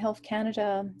review by Health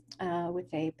Canada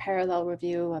with a parallel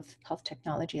review of health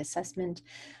technology assessment.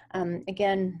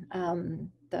 Again,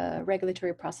 the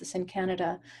regulatory process in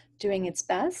Canada doing its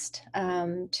best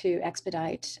to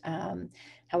expedite.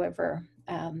 However,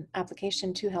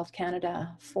 application to Health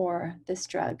Canada for this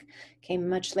drug came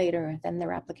much later than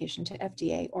their application to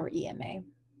FDA or EMA.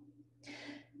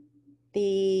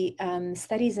 The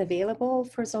studies available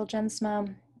for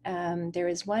Zolgensma, there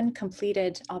is one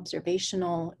completed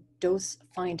observational dose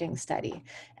finding study.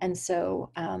 And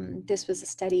so this was a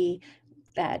study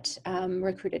that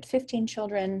recruited 15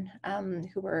 children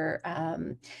who were,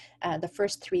 the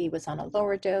first 3 was on a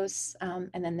lower dose,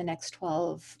 and then the next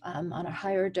 12 on a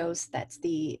higher dose, that's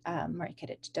the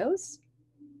marketed dose.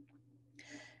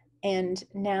 And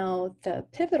now the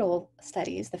pivotal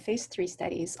studies, the phase 3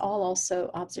 studies, all also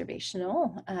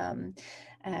observational,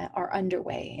 are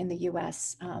underway in the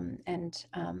US and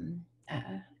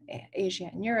Asia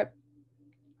and Europe,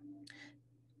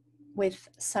 with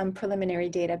some preliminary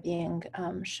data being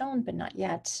shown, but not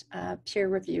yet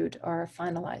peer-reviewed or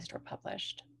finalized or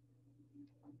published.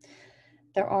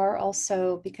 There are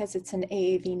also, because it's an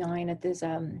AAV9, there's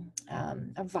a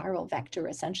viral vector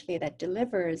essentially that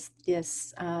delivers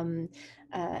this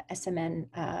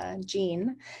SMN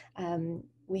gene.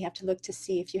 We have to look to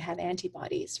see if you have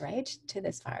antibodies, right, to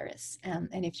this virus.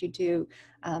 And if you do,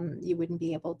 you wouldn't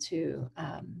be able to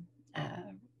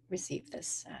receive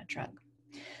this drug.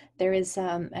 There is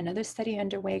another study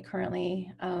underway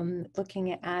currently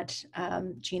looking at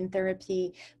gene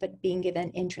therapy, but being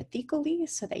given intrathecally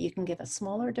so that you can give a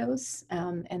smaller dose.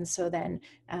 And so then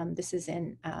this is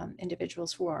in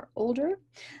individuals who are older.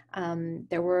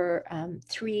 There were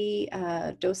 3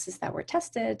 doses that were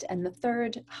tested, and the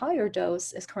 3rd higher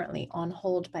dose is currently on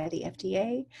hold by the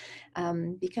FDA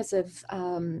because of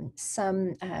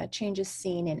some changes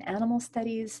seen in animal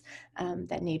studies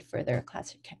that need further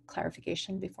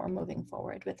clarification before moving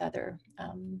forward with other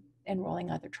enrolling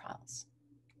other trials.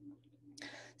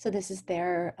 So this is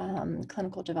their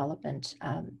clinical development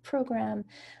program.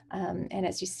 And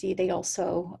as you see, they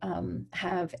also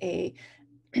have a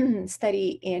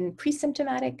study in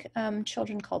pre-symptomatic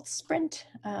children called SPRINT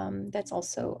that's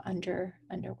also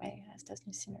underway, as does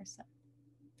nusinersen.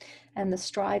 And the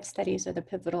STRIVE studies are the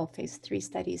pivotal phase 3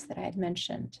 studies that I had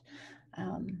mentioned.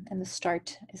 And the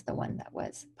START is the one that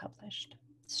was published.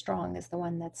 STRONG is the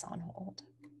one that's on hold.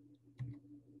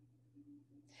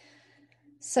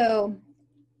 So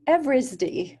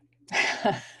Evrysdi,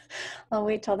 I'll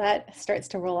wait till that starts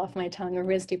to roll off my tongue.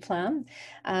 Risdiplam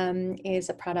is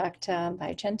a product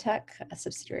by Genentech, a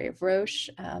subsidiary of Roche,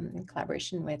 in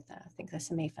collaboration with, I think, the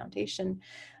SMA Foundation,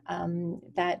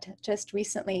 that just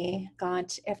recently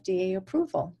got FDA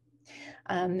approval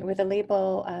with a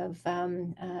label of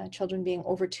children being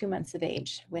over 2 months of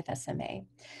age with SMA.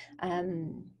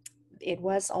 It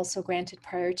was also granted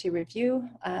priority review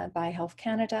by Health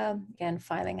Canada, again,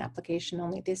 filing application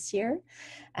only this year,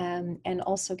 and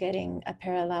also getting a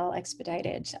parallel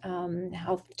expedited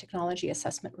health technology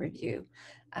assessment review.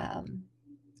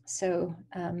 So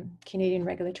Canadian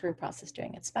regulatory process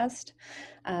doing its best.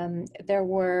 There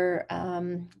were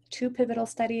 2 pivotal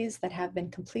studies that have been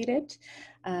completed,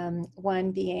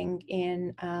 one being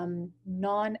in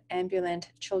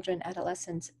non-ambulant children,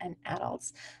 adolescents, and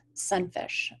adults,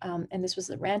 SUNFISH. And this was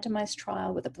a randomized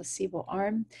trial with a placebo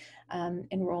arm,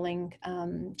 enrolling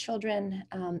children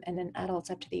and then adults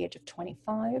up to the age of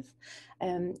 25.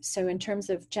 So in terms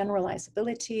of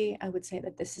generalizability, I would say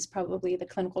that this is probably the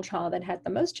clinical trial that had the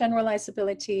most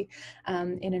generalizability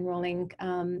in enrolling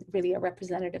really a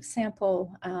representative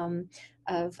sample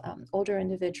of older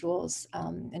individuals,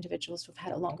 individuals who've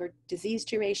had a longer disease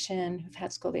duration, who've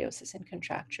had scoliosis and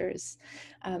contractures,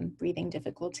 breathing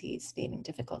difficulties, feeding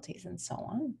difficulties, and so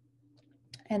on.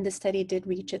 And the study did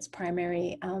reach its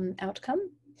primary outcome.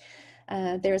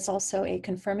 There's also a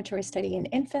confirmatory study in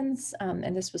infants,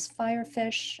 and this was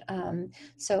FIREFISH.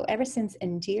 So ever since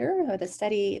ENDEAR, or the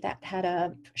study that had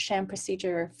a sham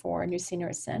procedure for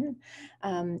nusinersen,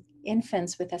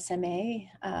 infants with SMA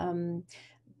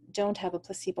don't have a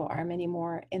placebo arm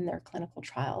anymore in their clinical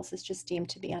trials. It's just deemed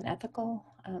to be unethical.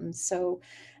 This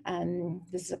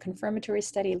is a confirmatory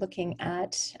study looking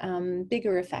at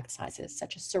bigger effect sizes,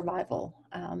 such as survival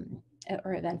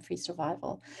or event-free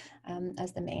survival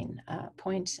as the main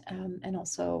point, and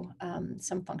also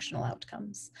some functional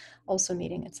outcomes, also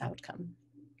meeting its outcome.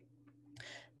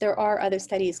 There are other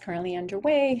studies currently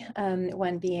underway,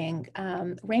 one being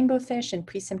rainbow fish in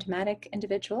pre-symptomatic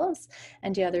individuals,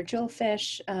 and the other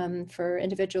jewelfish for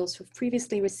individuals who've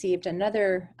previously received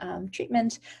another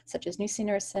treatment, such as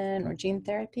nusinersen or gene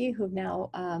therapy, who've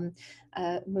now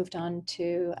moved on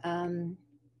to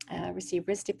receive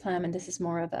risdiplam, and this is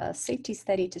more of a safety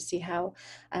study to see how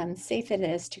safe it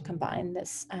is to combine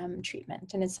this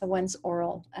treatment. And it's a once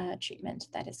oral treatment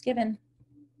that is given.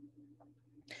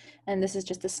 And this is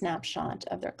just a snapshot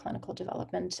of their clinical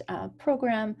development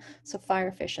program. So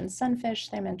FIREFISH and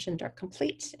SUNFISH, I mentioned, are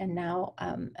complete, and now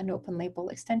an open label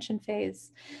extension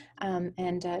phase, and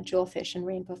jewelfish and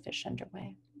rainbowfish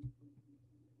underway.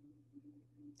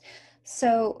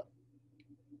 So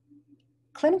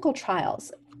clinical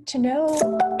trials, to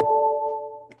know,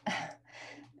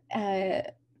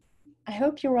 I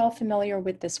hope you're all familiar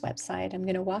with this website. I'm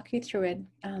going to walk you through it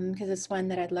because it's one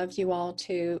that I'd love you all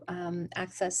to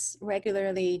access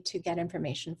regularly to get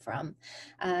information from.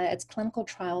 It's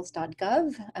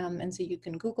clinicaltrials.gov, and so you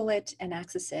can Google it and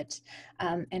access it.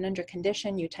 And under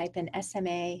condition, you type in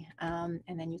SMA,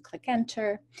 and then you click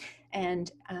enter.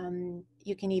 And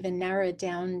you can even narrow it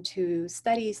down to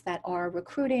studies that are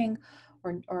recruiting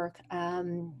or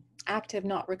active,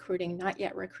 not recruiting, not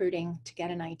yet recruiting, to get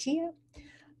an idea.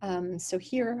 So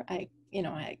here I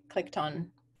clicked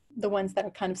on the ones that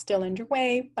are kind of still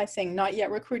underway by saying not yet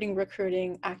recruiting,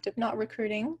 recruiting, active, not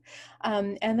recruiting.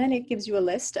 And then it gives you a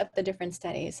list of the different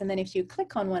studies. And then if you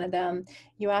click on one of them,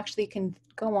 you actually can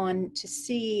go on to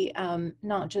see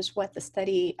not just what the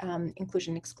study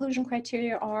inclusion exclusion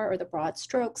criteria are or the broad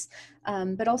strokes,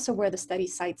 but also where the study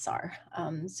sites are,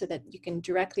 so that you can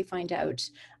directly find out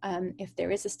if there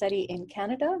is a study in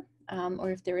Canada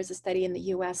or if there is a study in the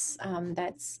US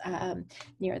that's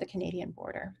near the Canadian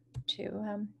border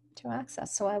to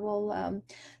access. So I will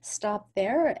stop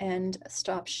there and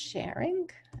stop sharing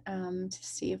to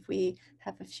see if we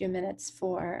have a few minutes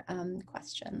for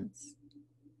questions.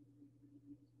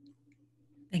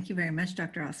 Thank you very much,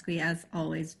 Dr. Oskoui. As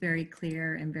always, very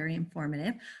clear and very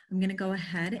informative. I'm going to go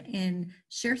ahead and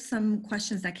share some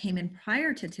questions that came in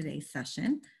prior to today's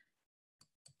session.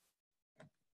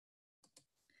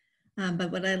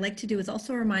 But what I'd like to do is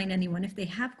also remind anyone, if they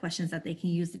have questions, that they can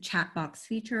use the chat box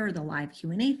feature or the live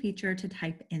Q&A feature to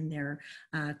type in their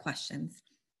questions.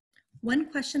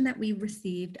 One question that we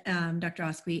received, Dr.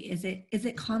 Oskoui, is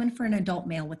it common for an adult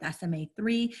male with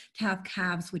SMA3 to have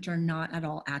calves which are not at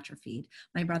all atrophied?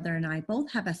 My brother and I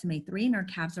both have SMA3 and our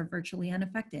calves are virtually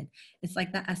unaffected. It's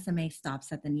like the SMA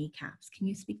stops at the kneecaps. Can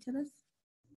you speak to this?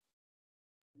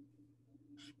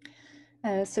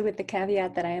 So with the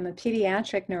caveat that I am a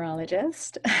pediatric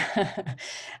neurologist,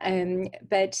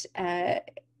 but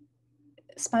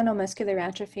spinal muscular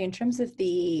atrophy, in terms of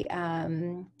the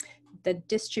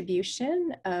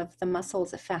distribution of the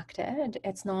muscles affected,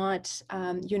 it's not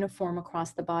uniform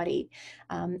across the body.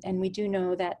 And we do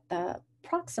know that the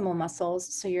proximal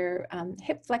muscles, so your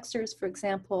hip flexors, for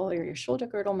example, or your shoulder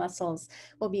girdle muscles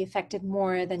will be affected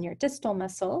more than your distal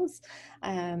muscles.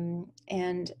 And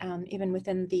even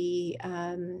within the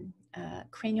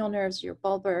cranial nerves, your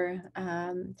bulbar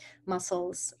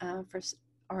muscles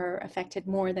are affected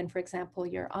more than, for example,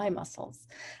 your eye muscles.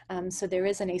 So there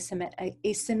is an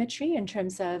asymmetry in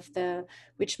terms of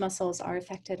which muscles are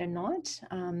affected and not.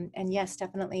 And yes,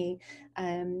 definitely,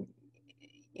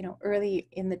 early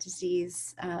in the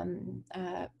disease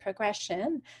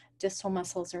progression, distal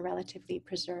muscles are relatively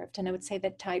preserved. And I would say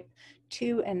that type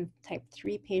 2 and type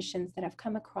 3 patients that I've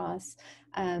come across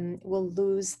will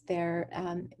lose their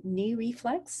knee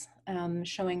reflex,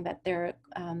 showing that their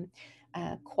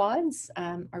quads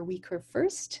are weaker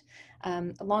first,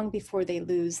 long before they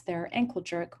lose their ankle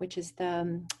jerk, which is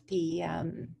the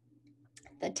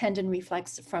tendon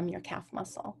reflex from your calf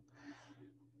muscle.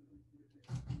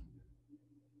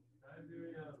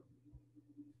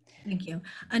 Thank you.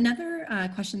 Another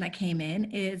question that came in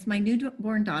is, my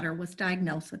newborn daughter was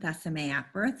diagnosed with SMA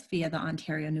at birth via the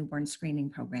Ontario Newborn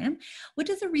Screening Program. What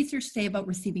does the research say about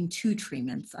receiving 2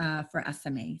 treatments for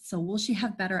SMA? So will she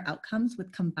have better outcomes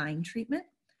with combined treatment?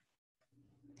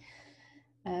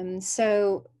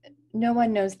 So no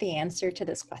one knows the answer to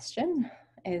this question,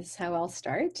 is how I'll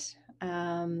start.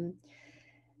 I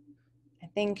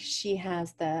think she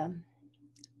has the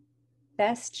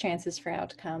best chances for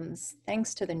outcomes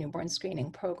thanks to the newborn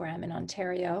screening program in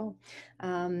Ontario.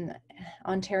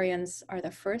 Ontarians are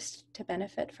the first to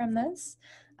benefit from this,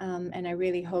 and I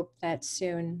really hope that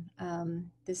soon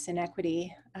this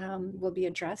inequity will be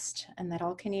addressed and that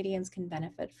all Canadians can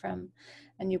benefit from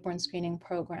a newborn screening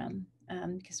program.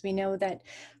 Because we know that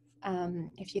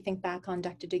if you think back on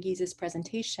Dr. Deguise's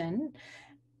presentation,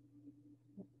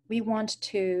 we want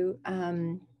to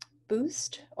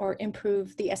boost or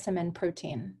improve the SMN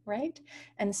protein, right?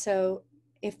 And so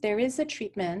if there is a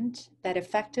treatment that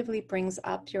effectively brings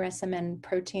up your SMN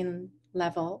protein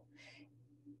level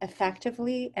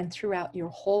effectively and throughout your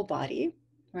whole body,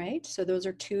 right? So those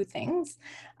are 2 things.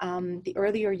 The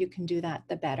earlier you can do that,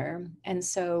 the better. And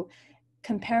so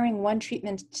comparing one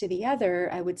treatment to the other,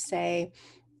 I would say,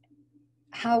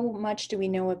 how much do we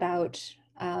know about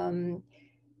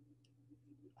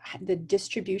the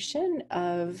distribution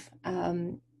of,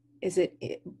 is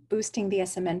it boosting the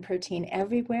SMN protein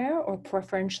everywhere or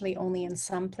preferentially only in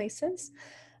some places?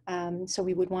 So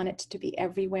we would want it to be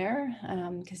everywhere,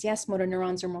 because yes, motor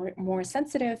neurons are more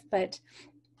sensitive, but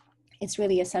it's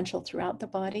really essential throughout the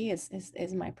body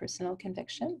is my personal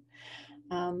conviction.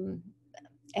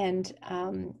 And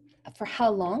for how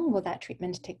long will that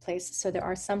treatment take place? So there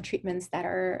are some treatments that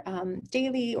are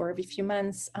daily or every few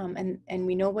months, and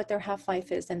we know what their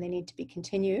half-life is and they need to be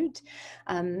continued.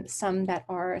 Some that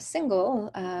are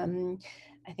single,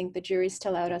 I think the jury's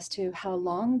still out as to how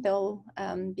long they'll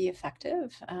be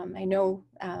effective. I know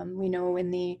we know in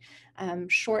the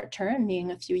short term, meaning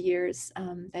a few years,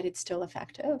 that it's still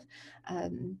effective,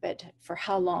 but for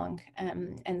how long?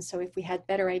 And so if we had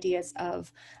better ideas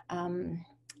of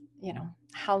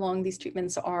how long these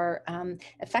treatments are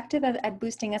effective at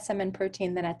boosting SMN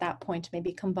protein, then at that point,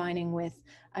 maybe combining with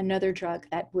another drug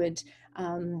that would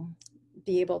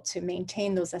be able to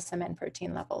maintain those SMN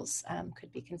protein levels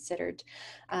could be considered.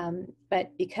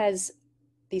 But because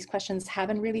these questions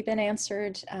haven't really been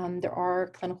answered. There are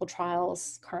clinical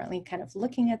trials currently kind of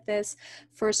looking at this,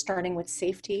 first starting with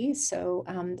safety. So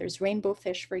there's rainbow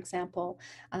fish, for example,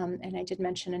 and I did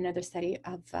mention another study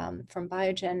of from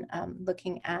Biogen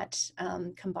looking at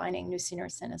combining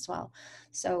nusinersen as well.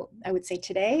 So I would say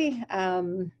today,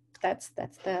 that's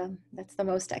the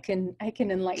most I can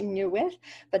enlighten you with,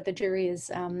 but the jury is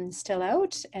still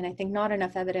out, and I think not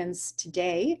enough evidence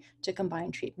today to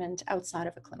combine treatment outside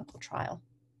of a clinical trial.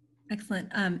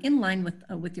 Excellent. In line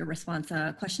with your response,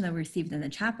 a question that we received in the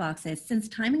chat box is, since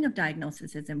timing of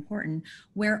diagnosis is important,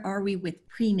 where are we with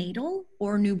prenatal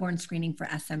or newborn screening for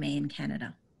SMA in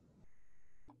Canada?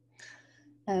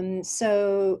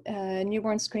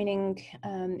 Newborn screening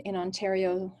in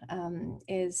Ontario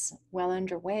is well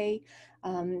underway.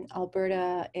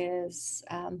 Alberta is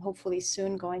hopefully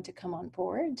soon going to come on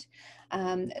board.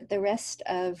 The rest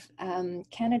of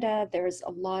Canada, there's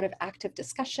a lot of active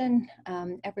discussion.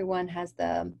 Everyone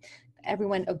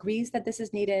agrees that this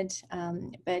is needed,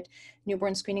 but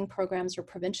newborn screening programs are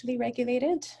provincially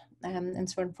regulated. And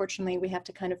so unfortunately, we have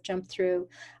to kind of jump through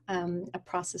a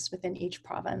process within each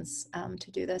province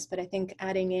to do this. But I think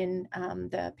adding in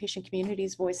the patient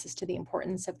community's voices to the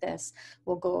importance of this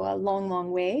will go a long,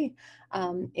 long way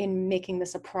in making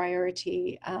this a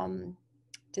priority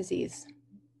disease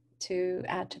to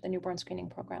add to the newborn screening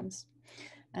programs.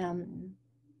 Yeah,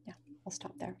 I'll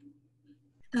stop there.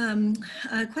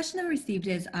 A question that I received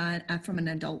is from an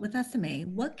adult with SMA.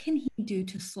 What can he do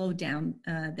to slow down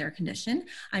their condition?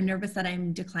 I'm nervous that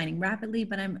I'm declining rapidly,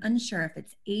 but I'm unsure if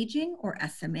it's aging or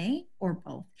SMA or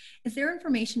both. Is there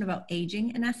information about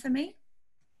aging in SMA?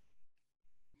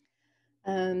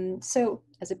 So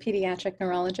as a pediatric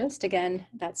neurologist, again,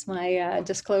 that's my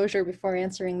disclosure before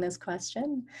answering this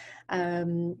question.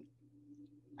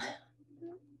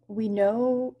 We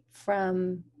know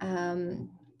from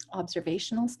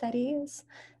observational studies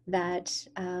that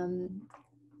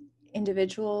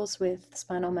individuals with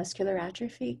spinal muscular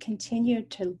atrophy continue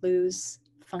to lose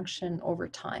function over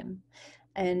time.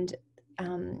 And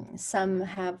some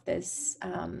have this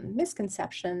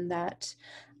misconception that,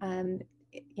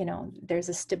 there's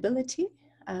a stability.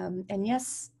 And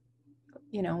yes,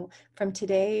 from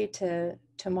today to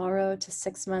tomorrow to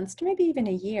 6 months to maybe even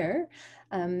a year,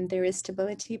 there is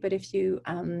stability, but if you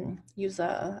use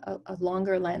a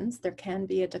longer lens, there can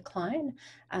be a decline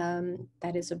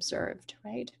that is observed,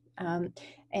 right?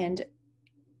 And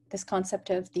this concept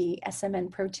of the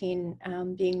SMN protein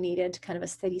being needed, kind of a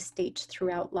steady state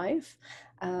throughout life,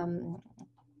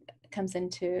 comes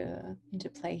into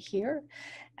play here.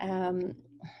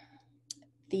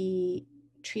 The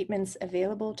treatments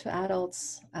available to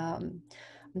adults,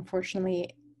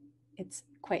 unfortunately, it's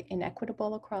quite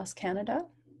inequitable across Canada.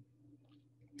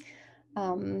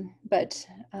 But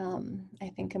I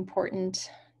think important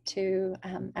to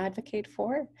advocate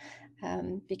for,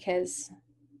 because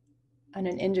on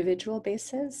an individual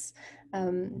basis,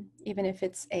 even if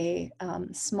it's a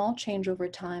small change over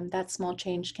time, that small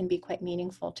change can be quite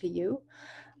meaningful to you.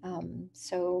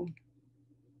 So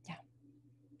yeah,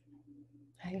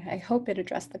 I hope it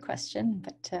addressed the question,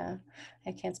 but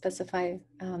I can't specify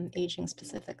aging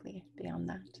specifically beyond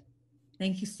that.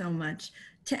 Thank you so much.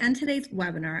 To end today's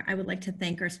webinar, I would like to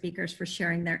thank our speakers for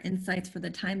sharing their insights, for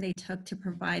the time they took to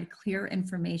provide clear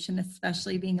information,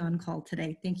 especially being on call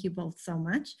today. Thank you both so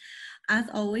much. As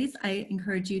always, I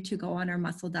encourage you to go on our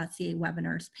muscle.ca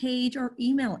webinars page or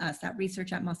email us at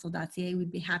research@muscle.ca.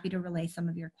 We'd be happy to relay some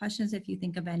of your questions if you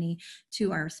think of any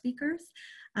to our speakers.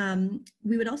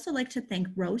 We would also like to thank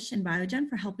Roche and Biogen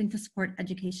for helping to support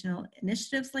educational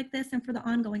initiatives like this and for the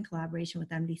ongoing collaboration with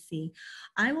MDC.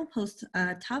 I will post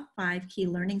top 5 key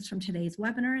learnings from today's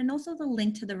webinar and also the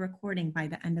link to the recording by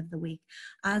the end of the week.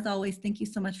 As always, thank you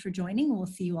so much for joining. We'll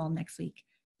see you all next week.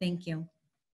 Thank you.